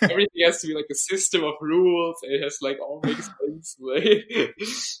 everything has to be like a system of rules. And it has like all makes sense. Like,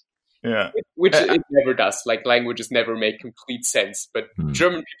 which it never does. Like, languages never make complete sense. But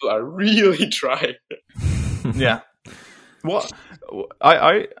German people are really trying. Yeah. What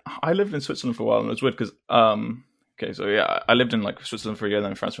I lived in Switzerland for a while, and it was weird because I lived in like Switzerland for a year,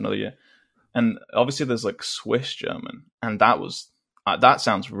 then in France for another year, and obviously there's like Swiss German, and that was that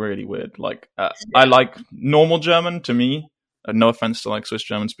sounds really weird. Like I like normal German to me. No offense to like Swiss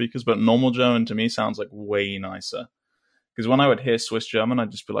German speakers, but normal German to me sounds like way nicer. Because when I would hear Swiss German, I'd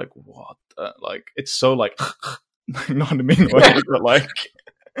just be like, "What?" Like it's so like not in a mean way, but like.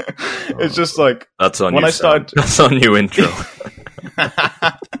 It's just like that's on when you, I started. That's on you intro.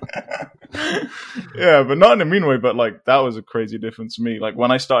 Yeah, but not in a mean way. But like that was a crazy difference to me. Like when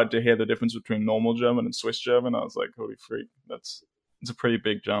I started to hear the difference between normal German and Swiss German, I was like, "Holy freak!" It's a pretty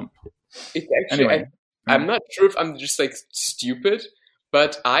big jump. It's actually, I'm not sure if I'm just like stupid,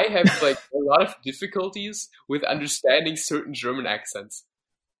 but I have like a lot of difficulties with understanding certain German accents.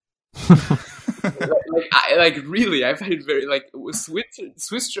 Really, I find it very like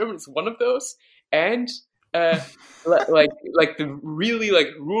Swiss German is one of those, and like the really like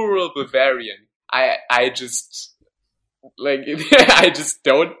rural Bavarian. I just like I just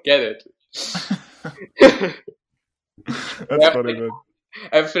don't get it. That's funny, man.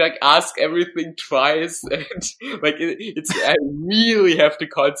 I have to like ask everything twice, and like it's I really have to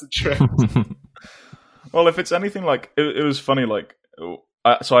concentrate. Well, if it's anything like it was funny, like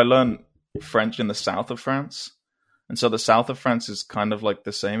so I learned French in the south of France, and so the south of France is kind of like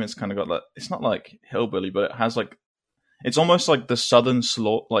the same. It's kind of got like, it's not like hillbilly, but it has like, it's almost like the southern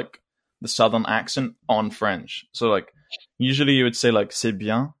like the southern accent on French. So like usually you would say like c'est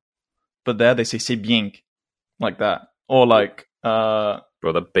bien, but there they say c'est bien, like that, or like bro,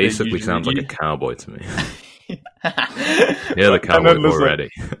 that basically sounds like a cowboy to me. Yeah, the cowboy already.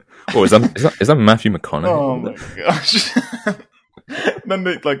 Like, oh, is that Matthew McConaughey? Oh my gosh. Then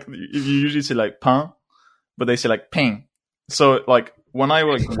they like you usually say like pain, but they say like pain. So like when I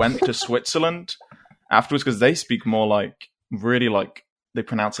like went to Switzerland afterwards, because they speak more like really like they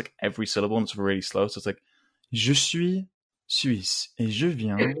pronounce like every syllable and it's really slow. So it's like je suis Suisse et je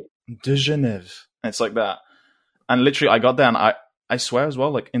viens de Genève. And it's like that. And literally, I got there and I swear as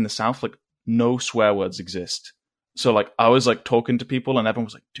well, like in the South, like no swear words exist. So like I was like talking to people and everyone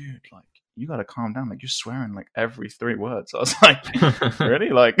was like, dude, like you gotta calm down. Like you're swearing like every 3 words. I was like, really?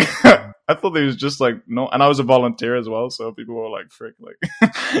 Like I thought it was just like no. And I was a volunteer as well, so people were like, frick, like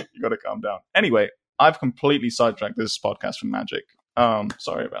you gotta calm down. Anyway, I've completely sidetracked this podcast from magic.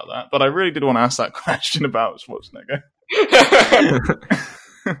 Sorry about that, but I really did want to ask that question about Schwarzenegger.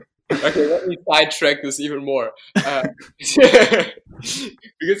 Okay, let me sidetrack this even more. Because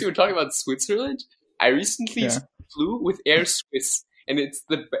you were talking about Switzerland, I recently flew with Air Swiss, and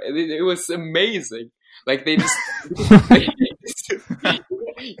it was amazing. Like they just,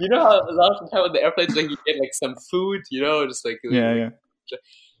 you know how a lot of the time on the airplanes, like you get like some food, you know, just like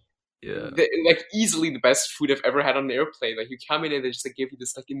Yeah. like easily the best food I've ever had on an airplane. Like you come in and they just like give you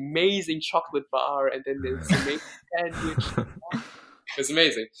this like amazing chocolate bar, and then there's amazing sandwich. It's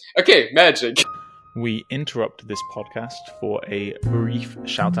amazing. Okay, magic. We interrupt this podcast for a brief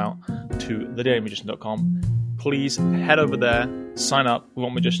shout out to thedailymagician.com. Please head over there, sign up. We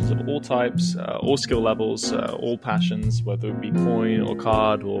want magicians of all types, all skill levels, all passions, whether it be coin or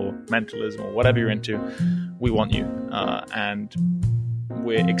card or mentalism or whatever you're into. We want you. And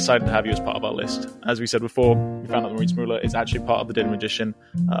we're excited to have you as part of our list. As we said before, we found out that Maurice Müller is actually part of the Daily Magician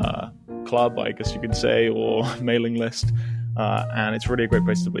club, I guess you could say, or mailing list. And it's really a great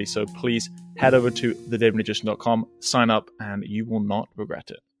place to be. So please head over to thedailymagician.com, sign up, and you will not regret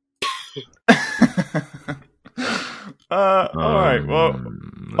it. All right. Well,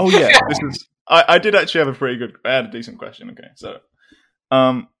 oh yeah, this is. I did actually have a pretty good. I had a decent question. Okay, so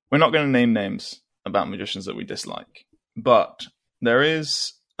we're not going to name names about magicians that we dislike, but there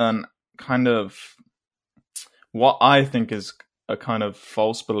is an kind of what I think is a kind of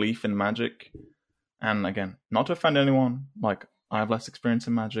false belief in magic. And again, not to offend anyone, like, I have less experience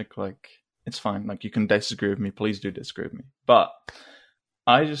in magic, like, it's fine. Like, you can disagree with me, please do disagree with me. But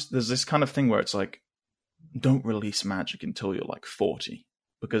there's this kind of thing where it's like, don't release magic until you're like 40.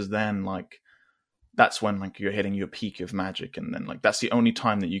 Because then, like, that's when, like, you're hitting your peak of magic. And then, like, that's the only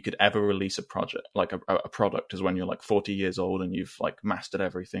time that you could ever release a project, like a product, is when you're like 40 years old and you've, like, mastered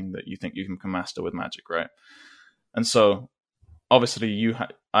everything that you think you can master with magic, right? And so, obviously,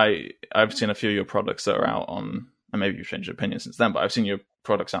 I've seen a few of your products that are out on, and maybe you've changed your opinion since then, but I've seen your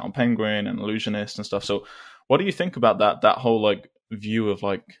products out on Penguin and Illusionist and stuff. So what do you think about that whole like view of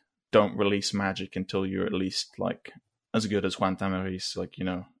like, don't release magic until you're at least like as good as Juan Tamariz, like, you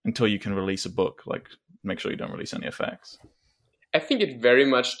know, until you can release a book, like make sure you don't release any effects? I think it very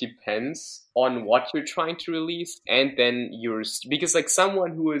much depends on what you're trying to release, and then because like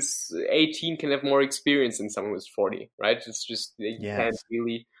someone who is 18 can have more experience than someone who's 40, right? It's just, you can't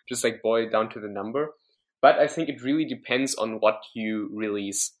really just like boil it down to the number. But I think it really depends on what you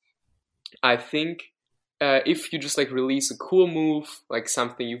release. I think if you just like release a cool move, like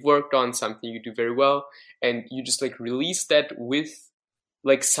something you've worked on, something you do very well, and you just like release that with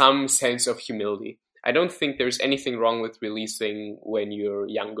like some sense of humility. I don't think there's anything wrong with releasing when you're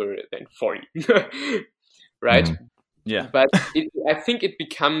younger than 40, right? Mm-hmm. Yeah. But I think it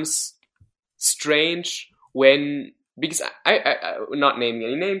becomes strange because I not naming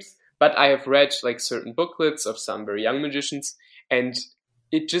any names, but I have read like certain booklets of some very young magicians, and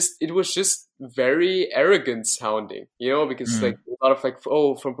it was just very arrogant sounding, you know, because like a lot of like,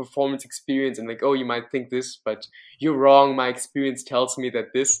 oh, from performance experience, and like, oh, you might think this, but you're wrong. My experience tells me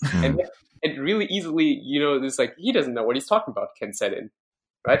that this, and really easily, you know, this like, he doesn't know what he's talking about can set in,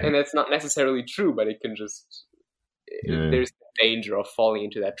 right? And that's not necessarily true, but it can just, there's the danger of falling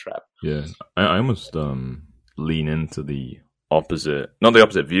into that trap. Yeah, I almost lean into the opposite, not the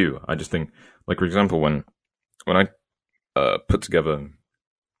opposite view. I just think, like, for example, when I put together,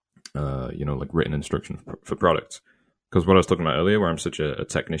 you know, like written instruction for products, because what I was talking about earlier, where I'm such a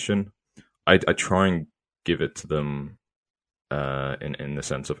technician, I try and give it to them in the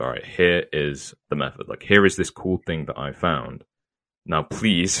sense of, all right, here is the method. Like, here is this cool thing that I found. Now,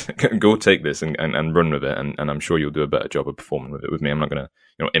 please go take this and run with it, and I'm sure you'll do a better job of performing with it with me. I'm not going to,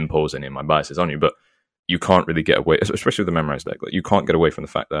 you know, impose any of my biases on you, but you can't really get away, especially with the memorized deck. Like, you can't get away from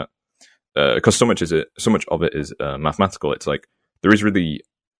the fact that because so much of it is mathematical. It's like there is really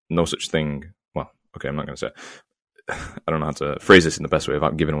no such thing. Well, okay, I'm not going to say it. I don't know how to phrase this in the best way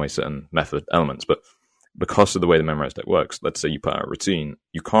without giving away certain method elements, but because of the way the memorized deck works, let's say you put out a routine,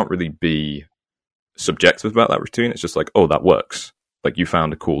 you can't really be subjective about that routine. It's just like, oh, that works. Like, you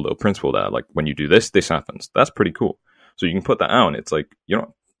found a cool little principle there. Like, when you do this, this happens. That's pretty cool. So you can put that out, and it's like you're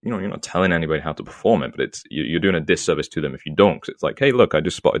not telling anybody how to perform it, but you're doing a disservice to them if you don't. Because it's like, hey, look, I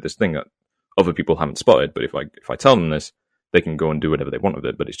just spotted this thing that other people haven't spotted, but if I tell them this, they can go and do whatever they want with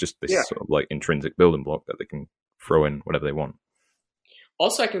it. But it's just this sort of like intrinsic building block that they can throw in whatever they want.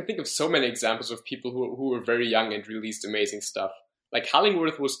 Also, I can think of so many examples of people who were very young and released amazing stuff. Like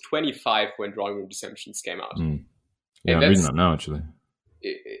Hallingworth was 25 when Drawing Room Dissensions came out. Yeah, I'm reading that now, actually.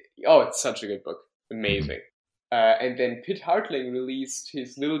 It's such a good book. Amazing. And then Pitt Hartling released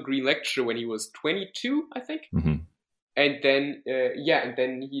his Little Green Lecture when he was 22, I think. And then, and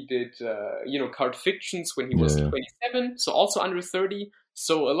then he did, Card Fictions when he was 27, so also under 30.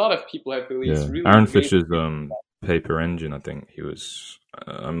 So a lot of people have released really Aaron Fisher's Paper Engine, I think he was,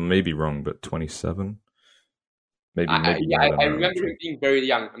 I may be wrong, but 27? I remember him being very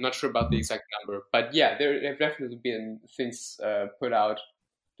young. I'm not sure about the exact number. But yeah, there have definitely been things put out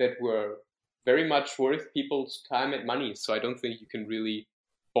that were very much worth people's time and money. So I don't think you can really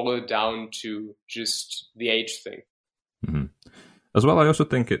boil it down to just the age thing. As well, I also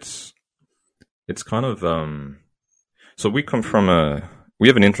think it's kind of so we come from we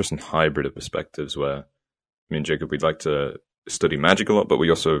have an interesting hybrid of perspectives where me and Jacob, we'd like to study magic a lot, but we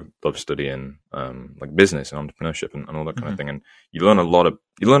also love studying like business and entrepreneurship and all that kind of thing. And you learn a lot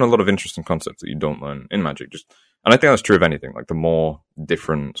of interesting concepts that you don't learn in magic. And I think that's true of anything. Like the more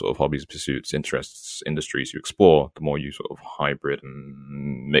different sort of hobbies, pursuits, interests, industries you explore, the more you sort of hybrid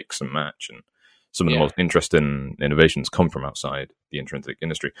and mix and match. And some of the most interesting innovations come from outside the intrinsic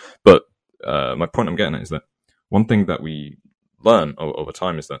industry. But my point I'm getting at is that one thing that we learn over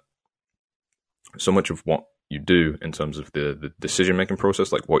time is that so much of what you do in terms of the decision-making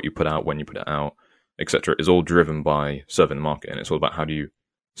process, like what you put out, when you put it out, etc., is all driven by serving the market. And it's all about how do you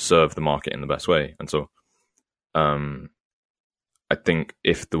serve the market in the best way. And so I think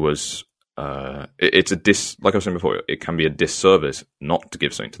if there was, like I was saying before, it can be a disservice not to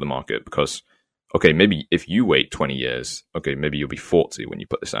give something to the market because, okay, maybe if you wait 20 years, okay, maybe you'll be 40 when you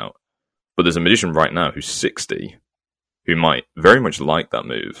put this out. But there's a magician right now who's 60 who might very much like that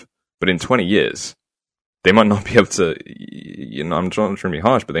move. But in 20 years, they might not be able to, I'm trying to be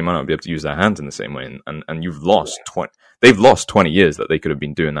harsh, but they might not be able to use their hands in the same way. And you've lost they've lost 20 years that they could have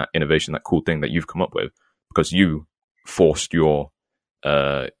been doing that innovation, that cool thing that you've come up with because you forced your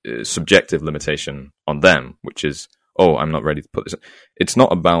subjective limitation on them, which is, oh, I'm not ready to put this in. It's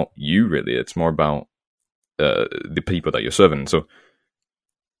not about you, really. It's more about the people that you're serving. So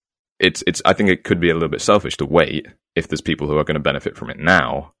I think it could be a little bit selfish to wait if there's people who are going to benefit from it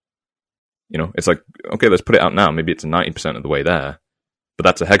now. It's like, okay, let's put it out now. Maybe it's 90% of the way there, but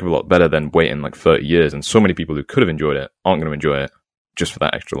that's a heck of a lot better than waiting like 30 years. And so many people who could have enjoyed it aren't going to enjoy it just for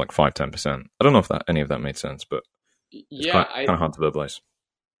that extra like 5-10%. I don't know if any of that made sense, but it's kind of hard to verbalize.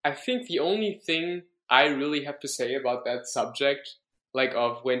 I think the only thing I really have to say about that subject, like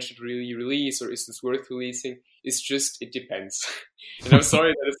of when should really release or is this worth releasing, is just it depends. And I'm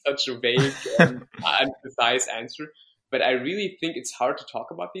sorry that it's such a vague and unprecise answer, but I really think it's hard to talk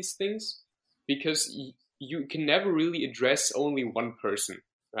about these things because you can never really address only one person,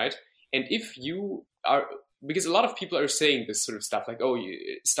 right? And if you are, because a lot of people are saying this sort of stuff, like, oh,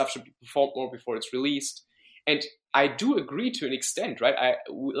 stuff should be performed more before it's released. And I do agree to an extent, right?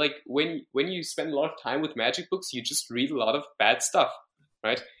 Like when you spend a lot of time with magic books, you just read a lot of bad stuff,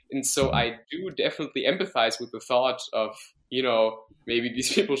 right? And so I do definitely empathize with the thought of, maybe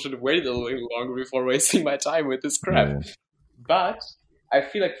these people should have waited a little longer before wasting my time with this crap. Yeah. But I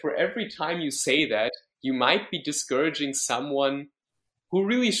feel like for every time you say that, you might be discouraging someone who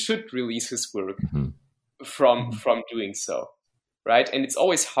really should release his work from doing so, right? And it's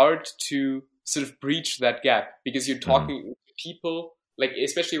always hard to sort of breach that gap because you're talking to people, like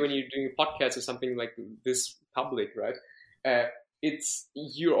especially when you're doing a podcast or something like this public, right?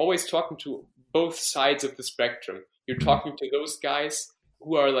 You're always talking to both sides of the spectrum. You're talking to those guys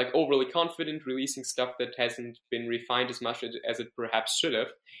who are like overly confident, releasing stuff that hasn't been refined as much as it perhaps should have.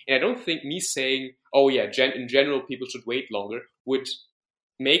 And I don't think me saying, oh yeah, in general, people should wait longer would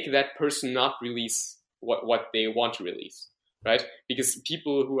make that person not release what they want to release, right? Because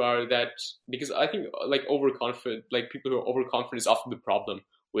people who are because I think like overconfident, like people who are overconfident is often the problem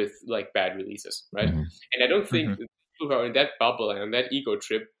with like bad releases, right? And I don't think that people who are in that bubble and on that ego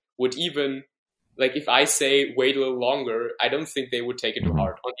trip would even, like if I say wait a little longer, I don't think they would take it to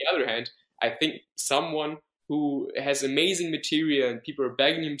heart. On the other hand, I think someone who has amazing material and people are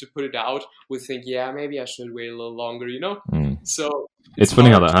begging him to put it out would think, yeah, maybe I should wait a little longer, So it's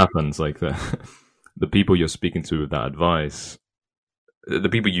funny how that happens. Like the people you're speaking to with that advice, the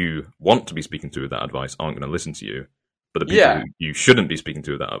people you want to be speaking to with that advice aren't going to listen to you, but the people you shouldn't be speaking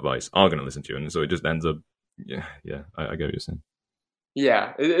to with that advice are going to listen to you, and so it just ends up I get what you're saying.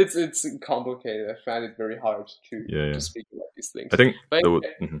 Yeah, it's complicated. I find it very hard to Yeah. speak about these things. I think, but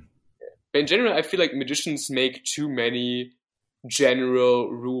in general, I feel like magicians make too many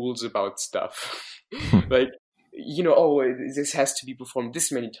general rules about stuff. Like, this has to be performed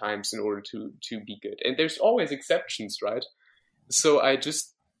this many times in order to be good. And there's always exceptions, right? So I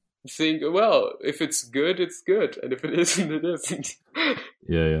just think, well, if it's good, it's good. And if it isn't, it isn't.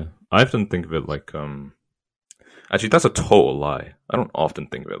 Yeah. I often think of it like, actually, that's a total lie. I don't often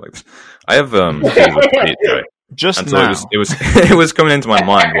think of it like this. I have right? Just and so now. it was coming into my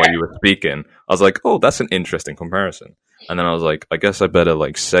mind while you were speaking. I was like, oh, that's an interesting comparison. And then I was like, I guess I better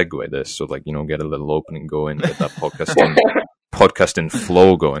like segue this, so like, get a little opening going, get that podcasting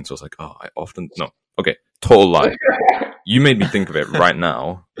flow going. So I was like, oh, total lie. You made me think of it right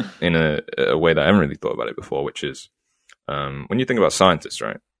now in a way that I haven't really thought about it before, which is when you think about scientists,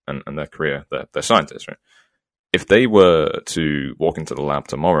 right, and their career, they're scientists, right? If they were to walk into the lab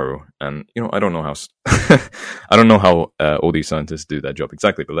tomorrow, and I don't know how all these scientists do their job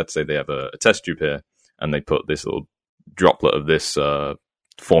exactly, but let's say they have a test tube here, and they put this little droplet of this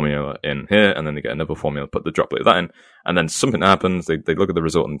formula in here, and then they get another formula, put the droplet of that in, and then something happens. They look at the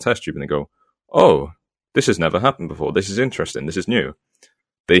result in the test tube, and they go, "Oh, this has never happened before. This is interesting. This is new."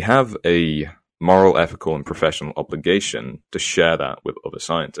 They have a moral, ethical, and professional obligation to share that with other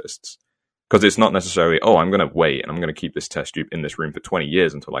scientists. Because it's not necessarily, I'm going to wait and I'm going to keep this test tube in this room for 20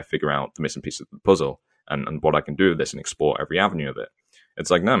 years until I figure out the missing piece of the puzzle and what I can do with this and explore every avenue of it.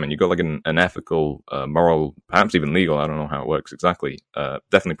 It's like, no, man, you've got like an ethical, moral, perhaps even legal, I don't know how it works exactly,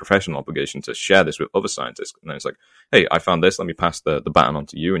 definitely professional obligation to share this with other scientists. And then it's like, hey, I found this, let me pass the baton on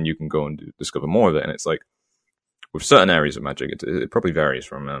to you and you can go and discover more of it. And it's like, with certain areas of magic, it probably varies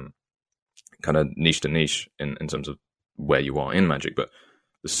from kind of niche to niche in terms of where you are in magic, but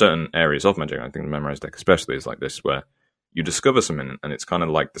there's certain areas of magic, I think the Memorize deck especially is like this, where you discover something and it's kind of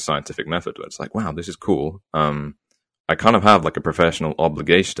like the scientific method where it's like, wow, this is cool. I kind of have like a professional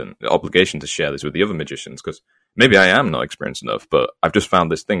obligation to share this with the other magicians, because maybe I am not experienced enough, but I've just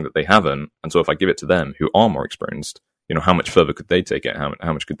found this thing that they haven't. And so if I give it to them who are more experienced, how much further could they take it?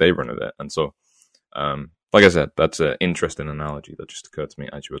 How much could they run with it? And so, like I said, that's an interesting analogy that just occurred to me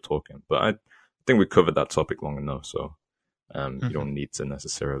as you were talking, but I think we covered that topic long enough. So, you don't need to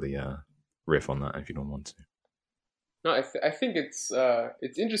necessarily riff on that if you don't want to. No, I think it's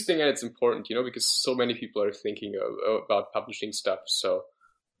interesting and it's important, because so many people are thinking about publishing stuff. So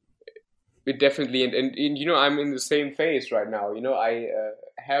it definitely, and I'm in the same phase right now. I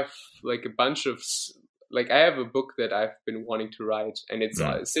have like a bunch of, I have a book that I've been wanting to write, and it's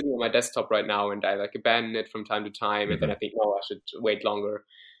sitting on my desktop right now, and I like abandon it from time to time, and then I think, no, I should wait longer.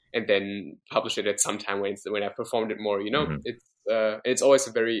 And then publish it at some time when I've performed it more, It's always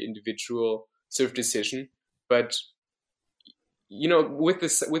a very individual sort of decision. But, with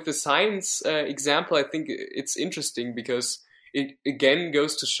the science example, I think it's interesting because it again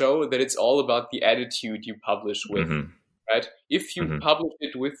goes to show that it's all about the attitude you publish with, right? If you publish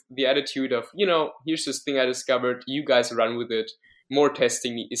it with the attitude of, here's this thing I discovered, you guys run with it, more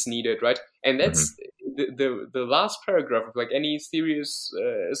testing is needed, right? And that's the last paragraph of like any serious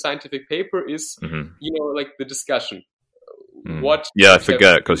scientific paper is, like the discussion. What? Yeah, I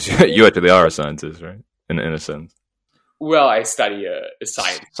forget because you actually are a scientist, right? In a sense. Well, I study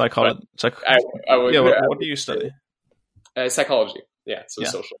science. Psychology. What do you study? Psychology. Yeah, so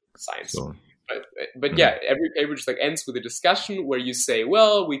social science. So, but yeah, every paper just like ends with a discussion where you say,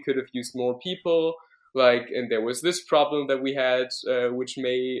 well, we could have used more people. And there was this problem that we had, which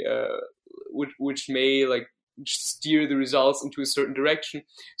may like steer the results into a certain direction.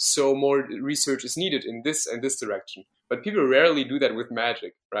 So more research is needed in this and this direction. But people rarely do that with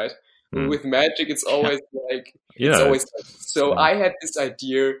magic, right? With magic, it's always like, I had this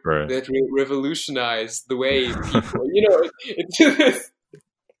idea that revolutionized the way people,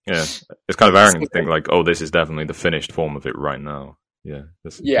 Yeah, it's kind of arrogant to think like, oh, this is definitely the finished form of it right now. Yeah.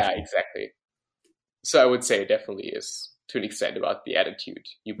 Yeah, exactly. So I would say it definitely is, to an extent, about the attitude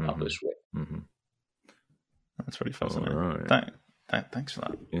you publish with. That's really fascinating. Right. Thanks for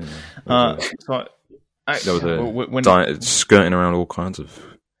that. Yeah. Skirting around all kinds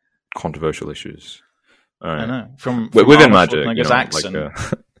of controversial issues. I know. From within magic, accent.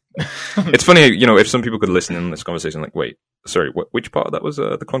 It's funny, if some people could listen in this conversation, like, wait, sorry, which part of that was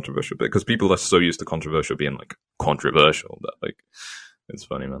the controversial bit? Because people are so used to controversial being like controversial that like. It's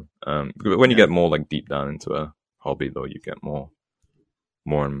funny, man. When you get more like deep down into a hobby, though, you get more.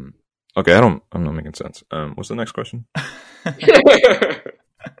 Okay, I'm not making sense. What's the next question?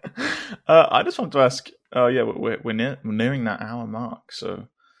 I just want to ask. We're nearing that hour mark. So,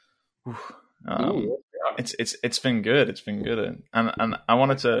 It's been good. It's been good, and I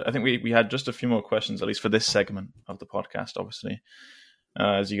wanted to. I think we had just a few more questions, at least for this segment of the podcast. Obviously,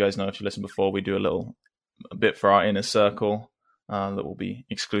 as you guys know, if you listened before, we do a bit for our inner circle that will be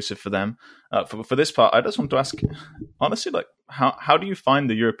exclusive for them. For this part, I just want to ask, honestly, like how do you find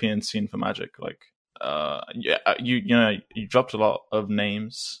the European scene for Magic? Like, you dropped a lot of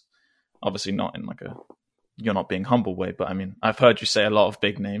names, obviously not in like you're not being humble way, but I mean, I've heard you say a lot of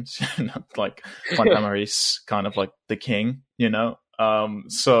big names, like Juan Tamariz, kind of like the king,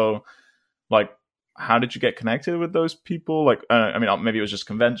 so like, how did you get connected with those people? Like, I mean, maybe it was just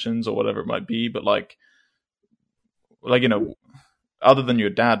conventions or whatever it might be, but like, other than your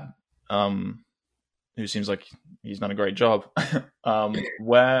dad, who seems like he's done a great job,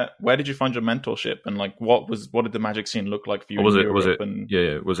 where did you find your mentorship, and like, what did the Magic scene look like for you? Was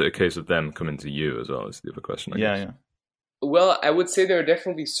it a case of them coming to you as well? Is the other question? I guess. Yeah. Well, I would say there are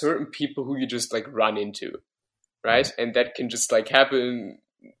definitely certain people who you just like run into, right? And that can just like happen,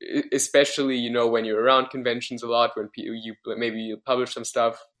 especially when you're around conventions a lot, when you publish some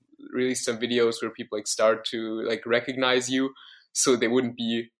stuff, release some videos where people like start to like recognize you, so they wouldn't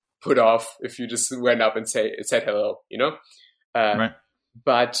be put off if you just went up and said hello, Right.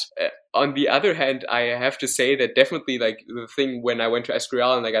 But on the other hand, I have to say that definitely like the thing when I went to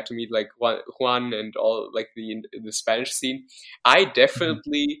Escorial and I got to meet like Juan and all like the Spanish scene, I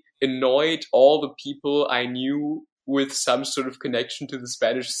definitely annoyed all the people I knew with some sort of connection to the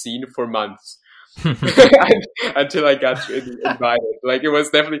Spanish scene for months. Until I got invited. Like, it was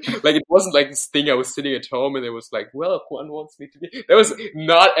definitely like, it wasn't like this thing I was sitting at home and it was like, well, Juan wants me to be. That was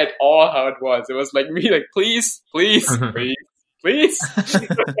not at all how it was. It was like me, like, please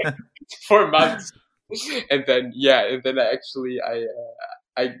for months. And then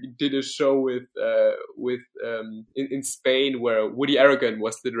I did a show with in Spain where Woody Aragon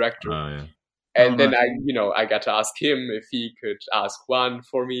was the director. Oh, yeah. And then I got to ask him if he could ask Juan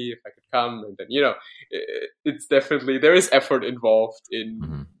for me if I could come. And then, it's definitely, there is effort involved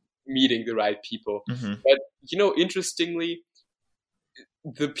in meeting the right people. But, interestingly,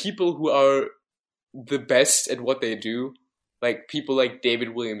 the people who are the best at what they do, like people like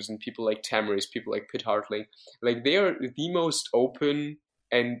David Williams and people like Tamariz, people like Pitt Hartling, like they are the most open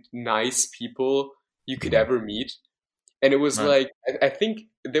and nice people you could ever meet. And it was like, I think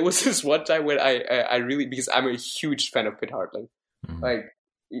there was this one time when I really, because I'm a huge fan of Pitt Hartling. Like,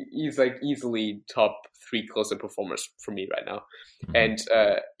 he's like easily top 3 close-up performers for me right now. And,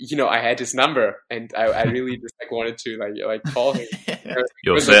 I had his number and I really just like wanted to like call him.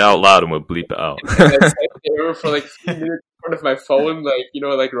 You'll say it out loud and we'll bleep it out. And I sat there for like 3 minutes in front of my phone, like,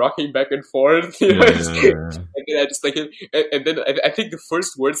 like rocking back and forth. And then I just like, and then I think the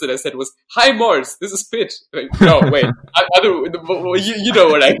first words that I said was, "Hi, Morris, this is Pitt." Like, no, wait, you know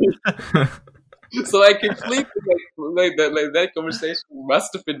what I mean. So I completely like that conversation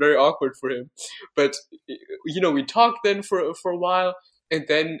must have been very awkward for him. But we talked then for a while, and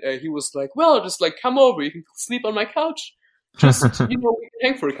then he was like, "Well, just like come over, you can sleep on my couch. Just we can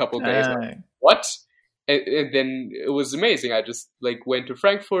hang for a couple of days." Like, what? And then it was amazing. I just like went to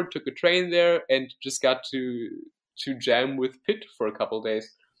Frankfurt, took a train there, and just got to jam with Pitt for a couple of days.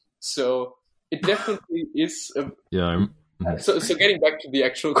 So it definitely is. So getting back to the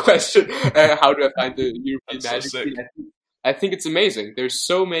actual question, how do I find the European Magic scene? I think it's amazing. There's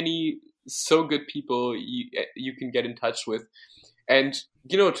so many so good people you can get in touch with, and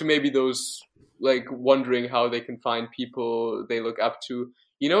to maybe those like wondering how they can find people they look up to.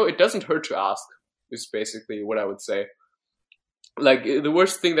 It doesn't hurt to ask. Is basically what I would say. Like, the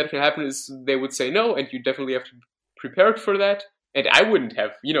worst thing that can happen is they would say no, and you definitely have to be prepared for that. And I wouldn't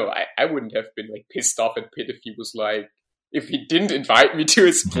have, I wouldn't have been like pissed off at Pitt if he didn't invite me to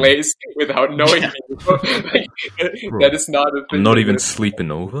his place without knowing me. Like, that is not a thing. I'm not even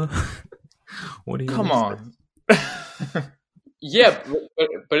sleeping over. What do you? Come on. Yeah,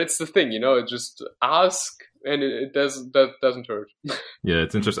 but it's the thing, just ask. And it doesn't hurt. Yeah,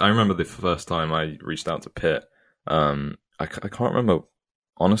 it's interesting. I remember the first time I reached out to Pitt. I can't remember.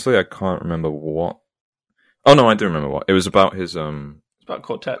 Honestly, I can't remember what. Oh no, I do remember what. It was about his. It's about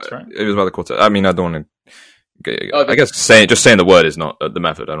quartets, right? It was about the quartet. I mean, I don't want to. I guess saying the word is not the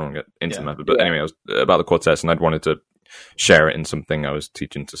method. I don't want to get into the method. But anyway, it was about the quartets, and I'd wanted to share it in something I was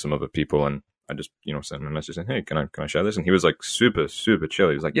teaching to some other people, and I just, sent him a message saying, "Hey, can I share this?" And he was like super, super chill.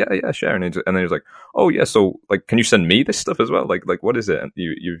 He was like, "Yeah, share." And then he was like, "Oh yeah, so like, can you send me this stuff as well? Like what is it? And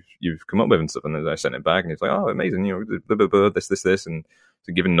you've come up with and stuff?" And then I sent it back, and he's like, "Oh, amazing, blah, blah, blah, this, and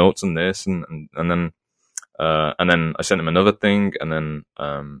so giving notes on this, and then I sent him another thing, and then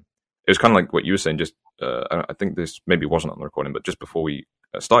it was kind of like what you were saying. Just I think this maybe wasn't on the recording, but just before we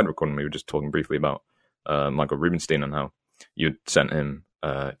started recording, we were just talking briefly about Michael Rubenstein, and how you'd sent him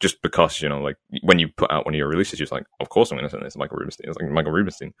just because, like when you put out one of your releases, you're like, of course I'm going to send this to Michael Rubenstein. It's like Michael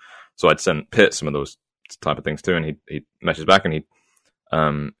Rubenstein. So I'd sent Pitt some of those type of things too, and he'd message back, and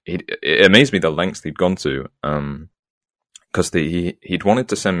it amazed me the lengths he'd gone to, because he'd wanted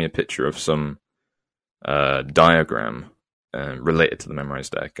to send me a picture of some diagram related to the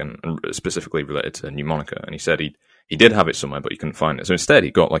memorized deck, and specifically related to Mnemonica, and he said he did have it somewhere, but he couldn't find it. So instead,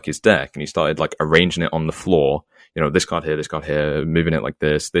 he got like his deck, and he started like arranging it on the floor. This card here, moving it like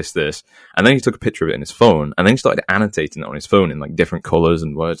this, and then he took a picture of it in his phone, and then he started annotating it on his phone in like different colors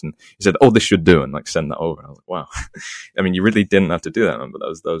and words, and he said, "Oh, this should do," and like send that over. And I was like, "Wow." I mean, you really didn't have to do that, man, but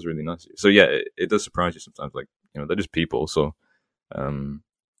that was really nice. So yeah, it does surprise you sometimes. Like, they're just people, so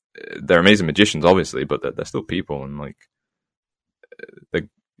they're amazing magicians, obviously, but they're still people, and like, like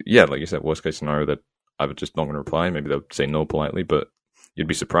you said, worst case scenario that I would just not going to reply. Maybe they'll say no politely, but you'd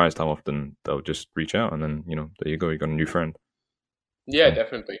be surprised how often they'll just reach out, and then there you go, you got a new friend. Yeah,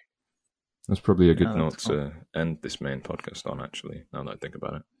 definitely. That's probably a good note to end this main podcast on, actually, now that I think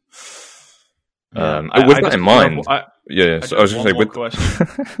about it. With that in mind, I was going to say, with question.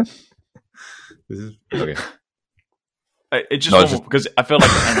 This is okay. It's just because I feel like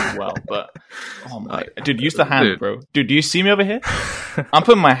it ended well, but oh my, dude, use the hand, bro. Dude, do you see me over here? I'm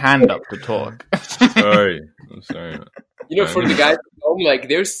putting my hand up to talk. I'm sorry, man. For the guys at home, like,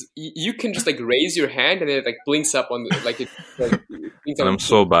 you can just like raise your hand and then it like blinks up on the, like it. Like, and I'm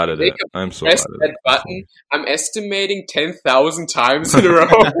so bad at it. I'm so bad at that button. I'm estimating 10,000 times in a row.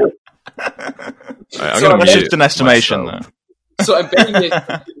 That's just an estimation, though. So I'm betting it's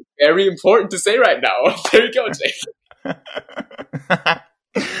very important to say right now. There you go, Jake.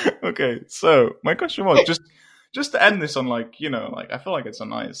 Okay, so my question was just to end this on like I feel like it's a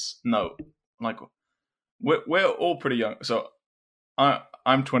nice note. Like we're all pretty young. So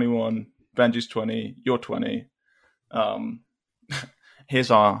I'm 21, Benji's 20, you're 20.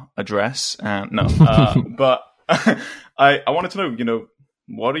 Here's our address, and but I wanted to know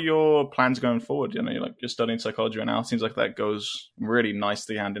what are your plans going forward? You're studying psychology right now. It seems like that goes really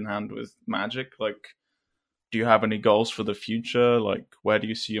nicely hand in hand with magic. Like, do you have any goals for the future? Like, where do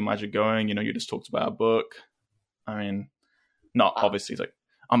you see your magic going? You just talked about a book. I mean, not obviously, like,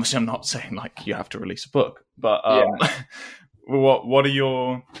 obviously I'm not saying like you have to release a book, but what are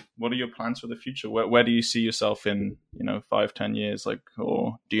your plans for the future? Where do you see yourself in 5-10 years? Like,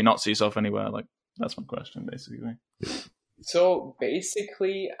 or do you not see yourself anywhere? Like, that's my question, basically. So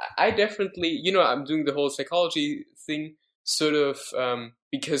basically, I definitely, I'm doing the whole psychology thing sort of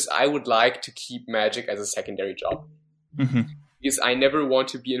because I would like to keep magic as a secondary job. Mm-hmm. Because I never want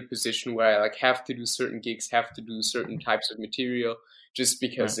to be in a position where I like have to do certain gigs, have to do certain types of material just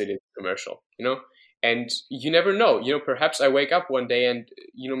because it is commercial, And you never know, perhaps I wake up one day and,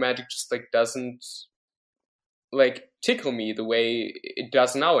 magic just like doesn't like tickle me the way it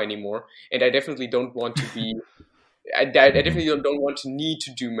does now anymore. And I definitely don't want to be, I definitely don't want to need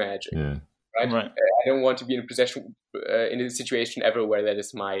to do magic. Yeah. Right? I don't want to be in a situation ever where that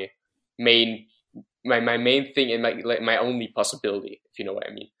is my main thing and my only possibility, if you know what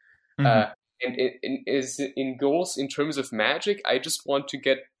I mean. Mm-hmm. And in goals in terms of magic, I just want to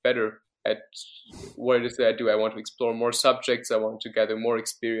get better at what it is that I do. I want to explore more subjects. I want to gather more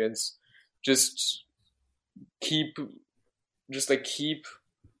experience. Just keep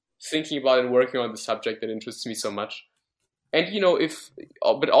thinking about and working on the subject that interests me so much. And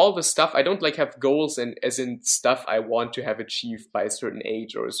but all the stuff, I don't like have goals and as in stuff I want to have achieved by a certain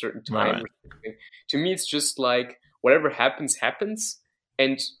age or a certain time. Right. Or something. To me, it's just like whatever happens,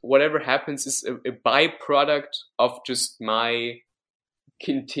 and whatever happens is a byproduct of just my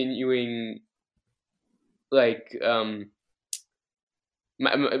continuing, like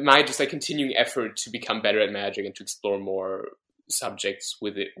my just like continuing effort to become better at magic and to explore more subjects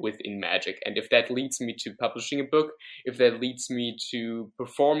within magic. And if that leads me to publishing a book, if that leads me to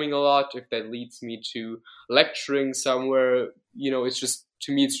performing a lot, if that leads me to lecturing somewhere, it's just,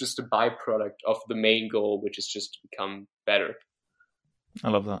 to me, it's just a byproduct of the main goal, which is just to become better. I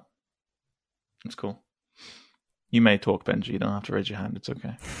love that. That's cool. You may talk, Benji. You don't have to raise your hand. It's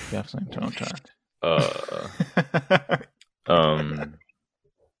okay. You have something to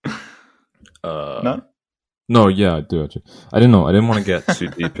No? No, yeah, I do actually. I didn't know. I didn't want to get too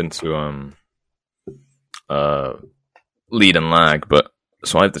deep into lead and lag, but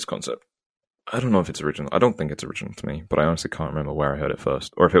so I have this concept. I don't know if it's original. I don't think it's original to me, but I honestly can't remember where I heard it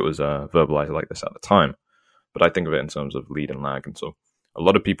first, or if it was verbalized like this at the time. But I think of it in terms of lead and lag, and so a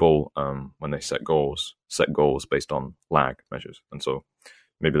lot of people, when they set goals based on lag measures, and so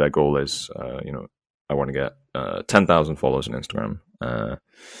maybe their goal is, I want to get 10,000 followers on Instagram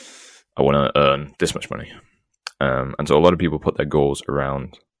I want to earn this much money. And so a lot of people put their goals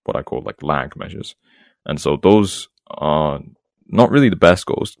around what I call like lag measures. And so those are not really the best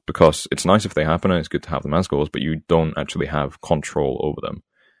goals, because it's nice if they happen and it's good to have them as goals, but you don't actually have control over them.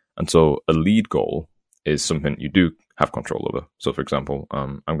 And so a lead goal is something you do have control over. So for example,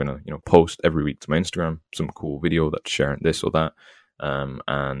 I'm going to, post every week to my Instagram some cool video that's sharing this or that. And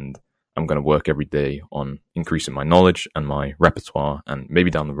I'm going to work every day on increasing my knowledge and my repertoire, and maybe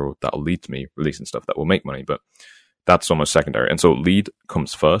down the road that'll lead to me releasing stuff that will make money, but that's almost secondary. And so lead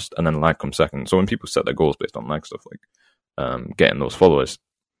comes first and then lag comes second. So when people set their goals based on lag stuff, like getting those followers,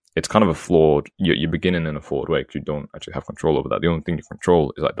 it's kind of a flawed, you're beginning in a flawed way, because you don't actually have control over that. The only thing you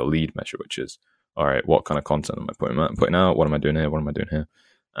control is like the lead measure, which is, all right, what kind of content am I putting out? What am I doing here? What am I doing here?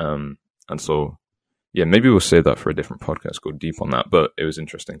 And so, yeah, maybe we'll save that for a different podcast, go deep on that. But it was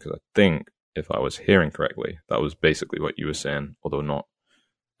interesting because I think, if I was hearing correctly, that was basically what you were saying, although not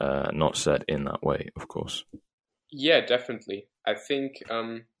said in that way, of course. Yeah, definitely. I think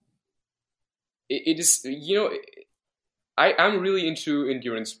it is, I'm really into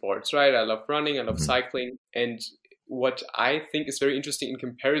endurance sports, right? I love running, I love cycling. And what I think is very interesting in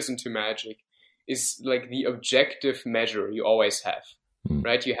comparison to Magic is like the objective measure you always have,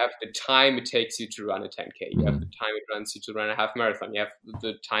 right? You have the time it takes you to run a 10K. You have the time it runs you to run a half marathon. You have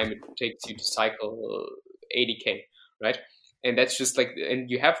the time it takes you to cycle 80K, right? And that's just like, and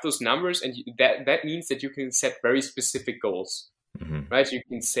you have those numbers, and that means that you can set very specific goals, right? You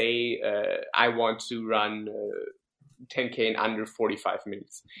can say, I want to run 10K in under 45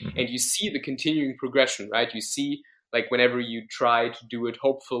 minutes. And you see the continuing progression, right? You see, like, whenever you try to do it,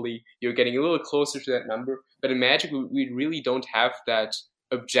 hopefully you're getting a little closer to that number. But in Magic, we really don't have that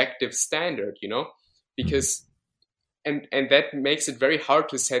objective standard, because and that makes it very hard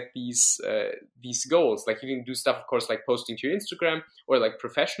to set these goals. Like, you can do stuff, of course, like posting to your Instagram or like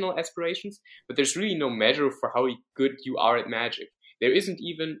professional aspirations, but there's really no measure for how good you are at Magic. There isn't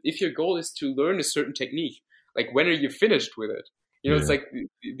even, if your goal is to learn a certain technique, like, when are you finished with it? It's like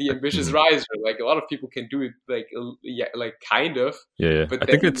the ambitious riser. Like, a lot of people can do it, like kind of. Yeah. But I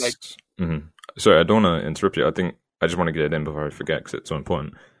think it's like, sorry, I don't want to interrupt you. I think I just want to get it in before I forget, because it's so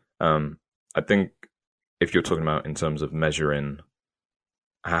important. I think if you're talking about in terms of measuring,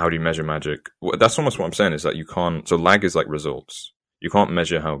 how do you measure Magic? Well, that's almost what I'm saying, is that you can't. So lag is like results. You can't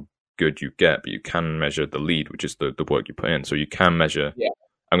measure how good you get, but you can measure the lead, which is the work you put in. So you can measure. Yeah.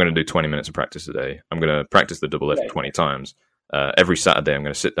 I'm going to do 20 minutes of practice a day. I'm going to practice the double lift 20 times. Every Saturday, I'm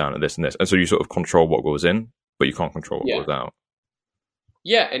going to sit down at this and this. And so you sort of control what goes in, but you can't control what goes out.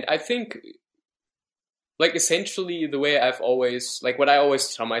 Yeah, and I think, like, essentially the way I've always, like, what I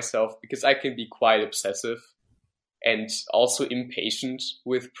always tell myself, because I can be quite obsessive and also impatient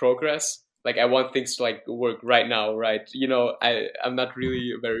with progress. Like, I want things to, like, work right now, right? I'm not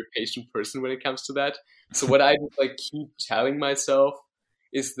really a very patient person when it comes to that. So what I just, like, keep telling myself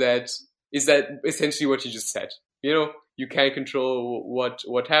is that essentially what you just said. You can't control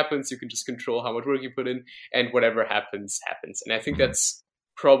what happens. You can just control how much work you put in, and whatever happens, happens. And I think that's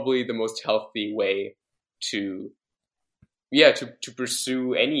probably the most healthy way to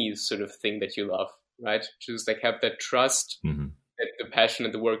pursue any sort of thing that you love, right? Just like have that trust that the passion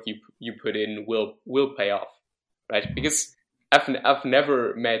and the work you put in will pay off, right? Because I've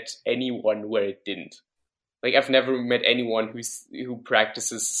never met anyone where it didn't. Like, I've never met anyone who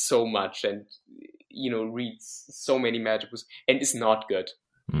practices so much and reads so many Magic books and is not good.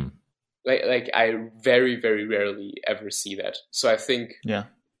 Like I very, very rarely ever see that. So I think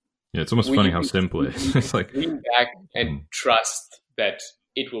it's almost funny how simple it is. It's like, lean back and trust that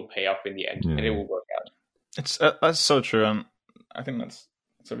it will pay off in the end, and it will work out. It's that's so true, and I think that's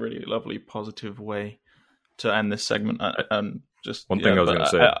a really lovely, positive way to end this segment. Just one thing I was going to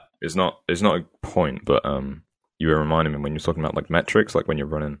say is not a point, but you were reminding me when you're talking about like metrics, like when you're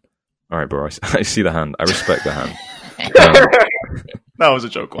running. All right, bro, I see the hand. I respect the hand. That was a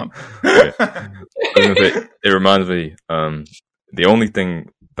joke one. It reminds me, the only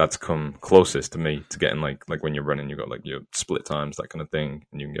thing that's come closest to me to getting like when you're running, you got like your split times, that kind of thing,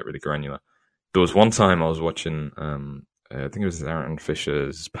 and you can get really granular. There was one time I was watching, I think it was Aaron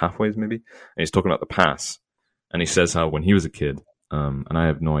Fisher's Pathways, maybe, and he's talking about the pass, and he says how when he was a kid, and I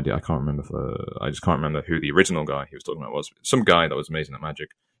have no idea, I just can't remember who the original guy he was talking about was. Some guy that was amazing at Magic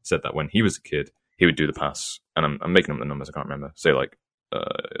said that when he was a kid, he would do the pass, and I'm making up the numbers, I can't remember, say like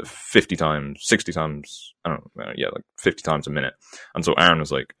 50 times, 60 times, I don't know, like 50 times a minute. And so Aaron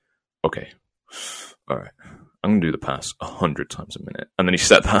was like, okay, all right, I'm going to do the pass 100 times a minute. And then he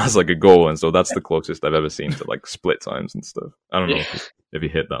set that as like a goal, and so that's the closest I've ever seen to like split times and stuff. I don't know if he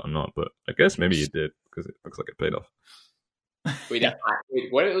hit that or not, but I guess maybe he did, because it looks like it paid off. Wait,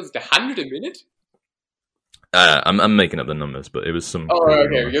 what was it, 100 a minute? I'm making up the numbers, but it was some. Oh,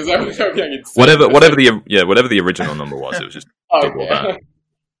 okay. Because I was okay, whatever the original number was, it was just double that.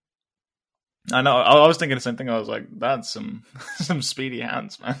 I know. I was thinking the same thing. I was like, "That's some speedy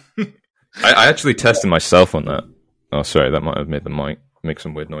hands, man." I actually tested myself on that. Oh, sorry, that might have made the mic make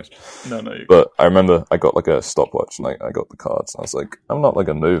some weird noise. No. But I remember I got like a stopwatch, and I got the cards. And I was like, I'm not like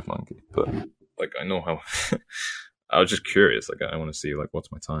a move monkey, but like I know how. I was just curious. Like I want to see like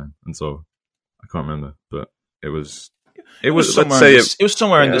what's my time, and so I can't remember, but it was somewhere. It was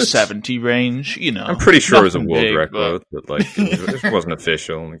somewhere in the 70 range. You know, I'm pretty sure it was a world big, record, but like it wasn't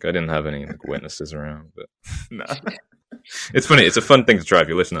official. Like I didn't have any like witnesses around. But no. It's funny. It's a fun thing to try if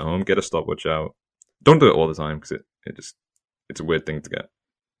you listen at home. Get a stopwatch out. Don't do it all the time because it's a weird thing to get.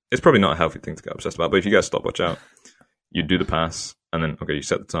 It's probably not a healthy thing to get obsessed about. But if you get a stopwatch out, you do the pass, and then you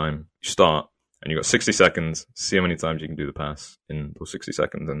set the time. You start, and you got 60 seconds. See how many times you can do the pass in those 60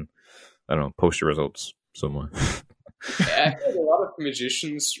 seconds, and I don't know, post your results somewhere. I think a lot of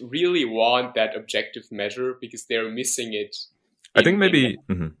magicians really want that objective measure because they're missing it. I think maybe.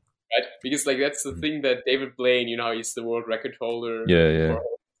 Right? Because like that's the thing that David Blaine, you know, he's the world record holder. Yeah. For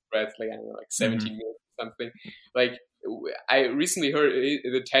breath, like I don't know, like 17 minutes or something. Like I recently heard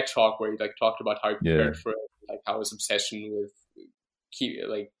the TED talk where he like talked about how he prepared for it, like how his obsession with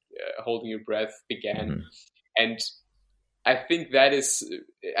holding your breath began, and I think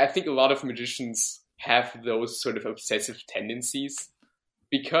a lot of magicians have those sort of obsessive tendencies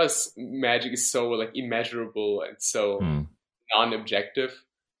because magic is so like immeasurable and so non-objective.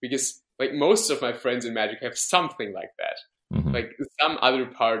 Because like most of my friends in magic have something like that, like some other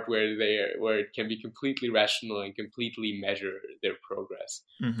part where it can be completely rational and completely measure their progress.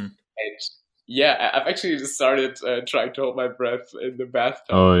 And yeah, I've actually just started trying to hold my breath in the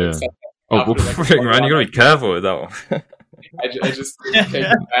bathtub. Oh yeah. Man, you gotta be careful with that one. I just take a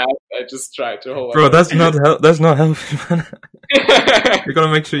bath. I just try to hold. Bro, that's not healthy, man. You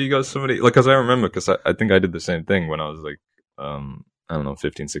gotta make sure you got somebody. Like, cause I remember, cause I think I did the same thing when I was like, I don't know,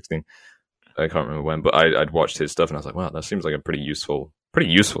 15, 16. I can't remember when, but I'd watched his stuff and I was like, wow, that seems like a pretty useful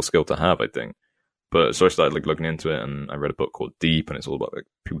skill to have, I think. But so I started like looking into it, and I read a book called Deep, and it's all about like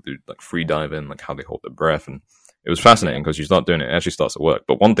people do like free diving, like how they hold their breath, and it was fascinating because you start doing it, it actually starts to work.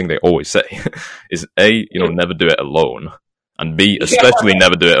 But one thing they always say is A, never do it alone, and B, especially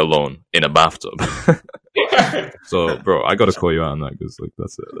never do it alone in a bathtub. So, bro, I got to call you out on that because like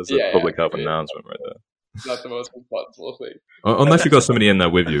that's a public health announcement right there. Not the most responsible thing. Unless you got somebody in there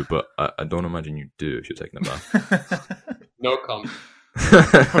with you, but I don't imagine you do if you're taking a bath. No comment.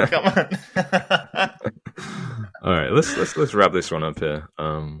 Come on. All right, let's wrap this one up here.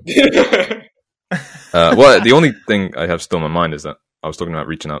 Well, the only thing I have still in my mind is that I was talking about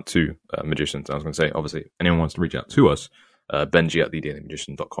reaching out to magicians. I was going to say, obviously, anyone wants to reach out to us, Benji at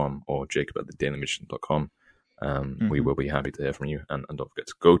thedailymagician.com or Jacob at thedailymagician.com. We will be happy to hear from you, and don't forget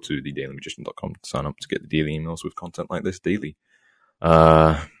to go to thedailymagician.com to sign up to get the daily emails with content like this daily.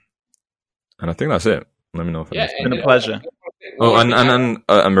 And I think that's it. Let me know if it's been a pleasure. Oh, and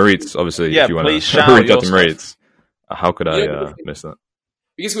Maritz, obviously, if you want to reach out to Maritz, how could I miss that?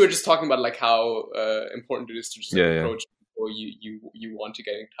 Because we were just talking about like how important it is to just approach people you want to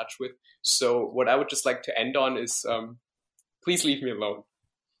get in touch with. So what I would just like to end on is please leave me alone.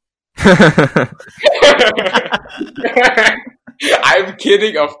 I'm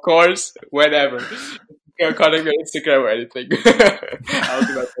kidding, of course. Whenever you're calling me on Instagram or anything, I'll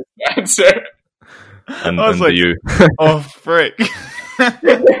do my best to answer. And like, you? Oh frick!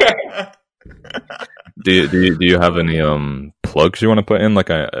 Do you have any plugs you want to put in? Like,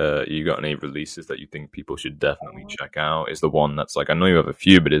 you got any releases that you think people should definitely check out? Is the one that's like, I know you have a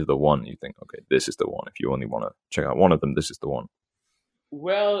few, but is the one you think, okay, this is the one. If you only want to check out one of them, this is the one.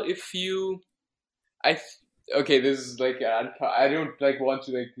 Well, this is like I don't like want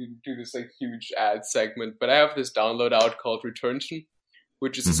to like do this like huge ad segment, but I have this download out called Retention,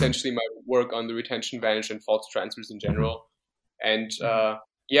 which is essentially my work on the retention, vanish, and false transfers in general. And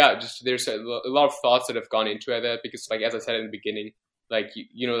just there's a lot of thoughts that have gone into that because, like as I said in the beginning, like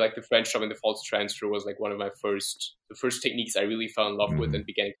like the French drum and the false transfer was like one of the first techniques I really fell in love with and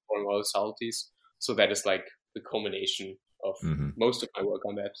began exploring all the subtleties. So that is like the culmination of most of my work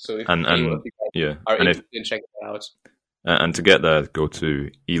on that. So if anyone of you guys are interested in checking it out. And to get there, go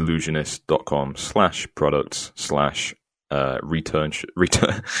to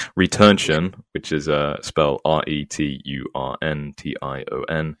illusionist.com/products/retention, which is spelled RETURNTION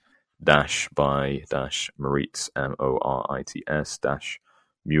 -by Maritz MORITS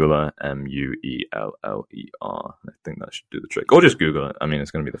Mueller, Mueller. I think that should do the trick. Or just Google it. I mean,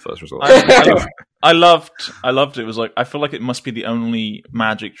 it's going to be the first result. I loved it. It was like, I feel like it must be the only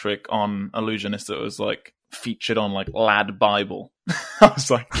magic trick on Illusionist that was like featured on like Lad Bible. I was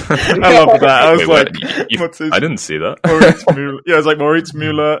like, I loved that. I was what's his? I didn't see that. Moritz Mueller. Yeah, it was like Moritz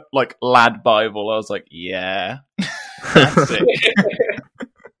Mueller, like Lad Bible. I was like, yeah, that's it.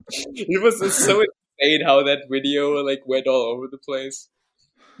 It was just so insane how that video like went all over the place.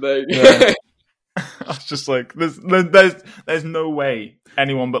 Like, yeah. I was just like, there's no way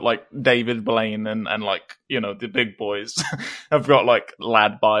anyone but like David Blaine and like, you know, the big boys have got like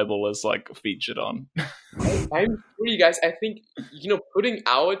Lad Bible as like featured on. I'm sure you guys, I think, you know, putting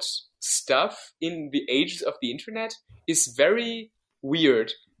out stuff in the ages of the internet is very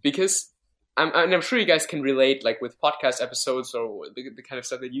weird because I'm sure you guys can relate, like with podcast episodes or the kind of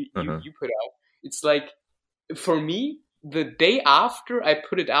stuff that you put out. It's like, for me, the day after I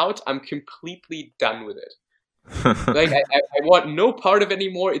put it out, I'm completely done with it. Like I want no part of it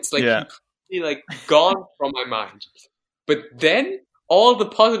anymore. It's like completely like gone from my mind. But then all the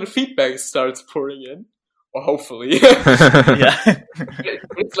positive feedback starts pouring in, or hopefully.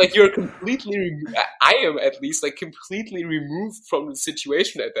 It's like you're completely. I am at least like completely removed from the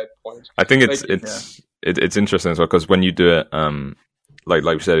situation at that point. I think it's interesting as well because when you do it, like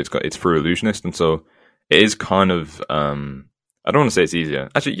we said, it's through Illusionist, and so. It is kind of, I don't want to say it's easier.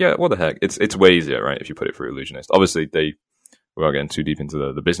 Actually, yeah, what the heck? It's way easier, right, if you put it through Illusionist. Obviously, without getting too deep into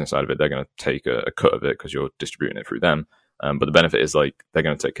the business side of it, they're going to take a cut of it because you're distributing it through them. But the benefit is, like, they're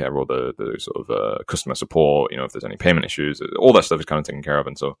going to take care of all the sort of customer support, you know, if there's any payment issues, all that stuff is kind of taken care of.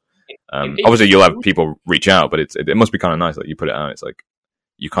 And so, obviously, you'll have people reach out, but it must be kind of nice that you put it out. It's like,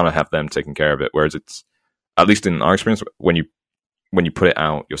 you kind of have them taking care of it. Whereas it's, at least in our experience, when you put it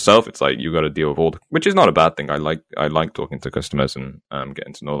out yourself, it's like you got to deal with all, which is not a bad thing. I like talking to customers and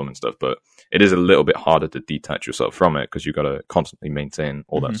getting to know them and stuff, but it is a little bit harder to detach yourself from it because you got to constantly maintain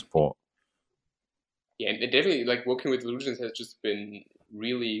all that support. Yeah, and definitely, like, working with Illusionist has just been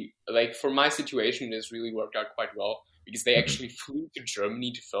really, like, for my situation, it's really worked out quite well because they actually flew to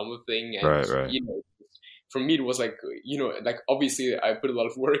Germany to film the thing, and right. You know, for me, it was like, you know, like obviously I put a lot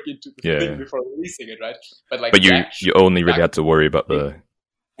of work into the thing before releasing it, right? But you only really had to worry about the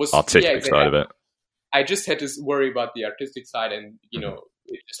artistic side of it. I just had to worry about the artistic side, and you know,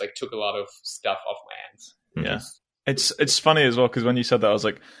 it just like took a lot of stuff off my hands. Yeah, it's funny as well because when you said that, I was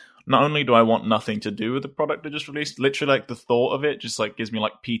like, not only do I want nothing to do with the product I just released, literally like the thought of it just like gives me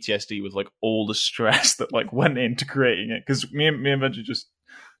like PTSD with like all the stress that like went into creating it. Because me and Benji just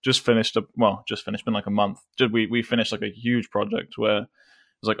finished been like a month. We finished like a huge project where it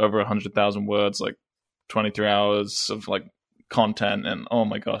was like over 100,000 words, like 23 hours of like content, and oh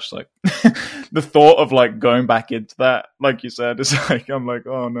my gosh, like the thought of like going back into that, like you said, is like, I'm like,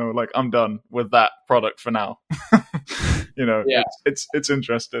 oh no, like I'm done with that product for now. You know, it's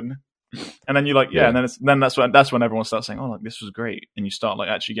interesting. And then you like, and then that's when everyone starts saying, oh, like this was great, and you start like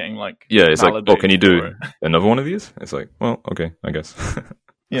actually getting like, it's like, oh, can you do another one of these? It's like, well, okay, I guess.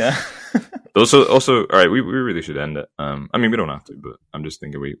 Yeah. also, all right, we really should end it. I mean, we don't have to, but I'm just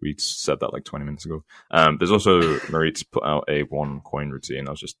thinking we said that like 20 minutes ago. There's also Moritz put out a 1 coin routine.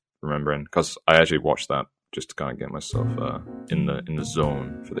 I was just remembering because I actually watched that just to kind of get myself in the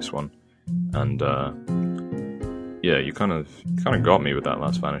zone for this one, and you kind of got me with that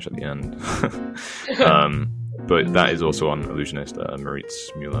last vanish at the end. But that is also on Illusionist,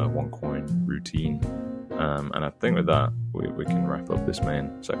 Moritz Mueller 1 coin routine. And I think with that, we can wrap up this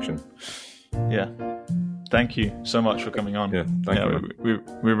main section. Yeah. Thank you so much for coming on. Yeah, thank you.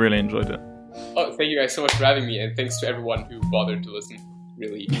 We really enjoyed it. Oh, thank you guys so much for having me, and thanks to everyone who bothered to listen.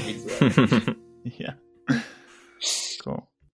 Really means a lot. Yeah. Cool.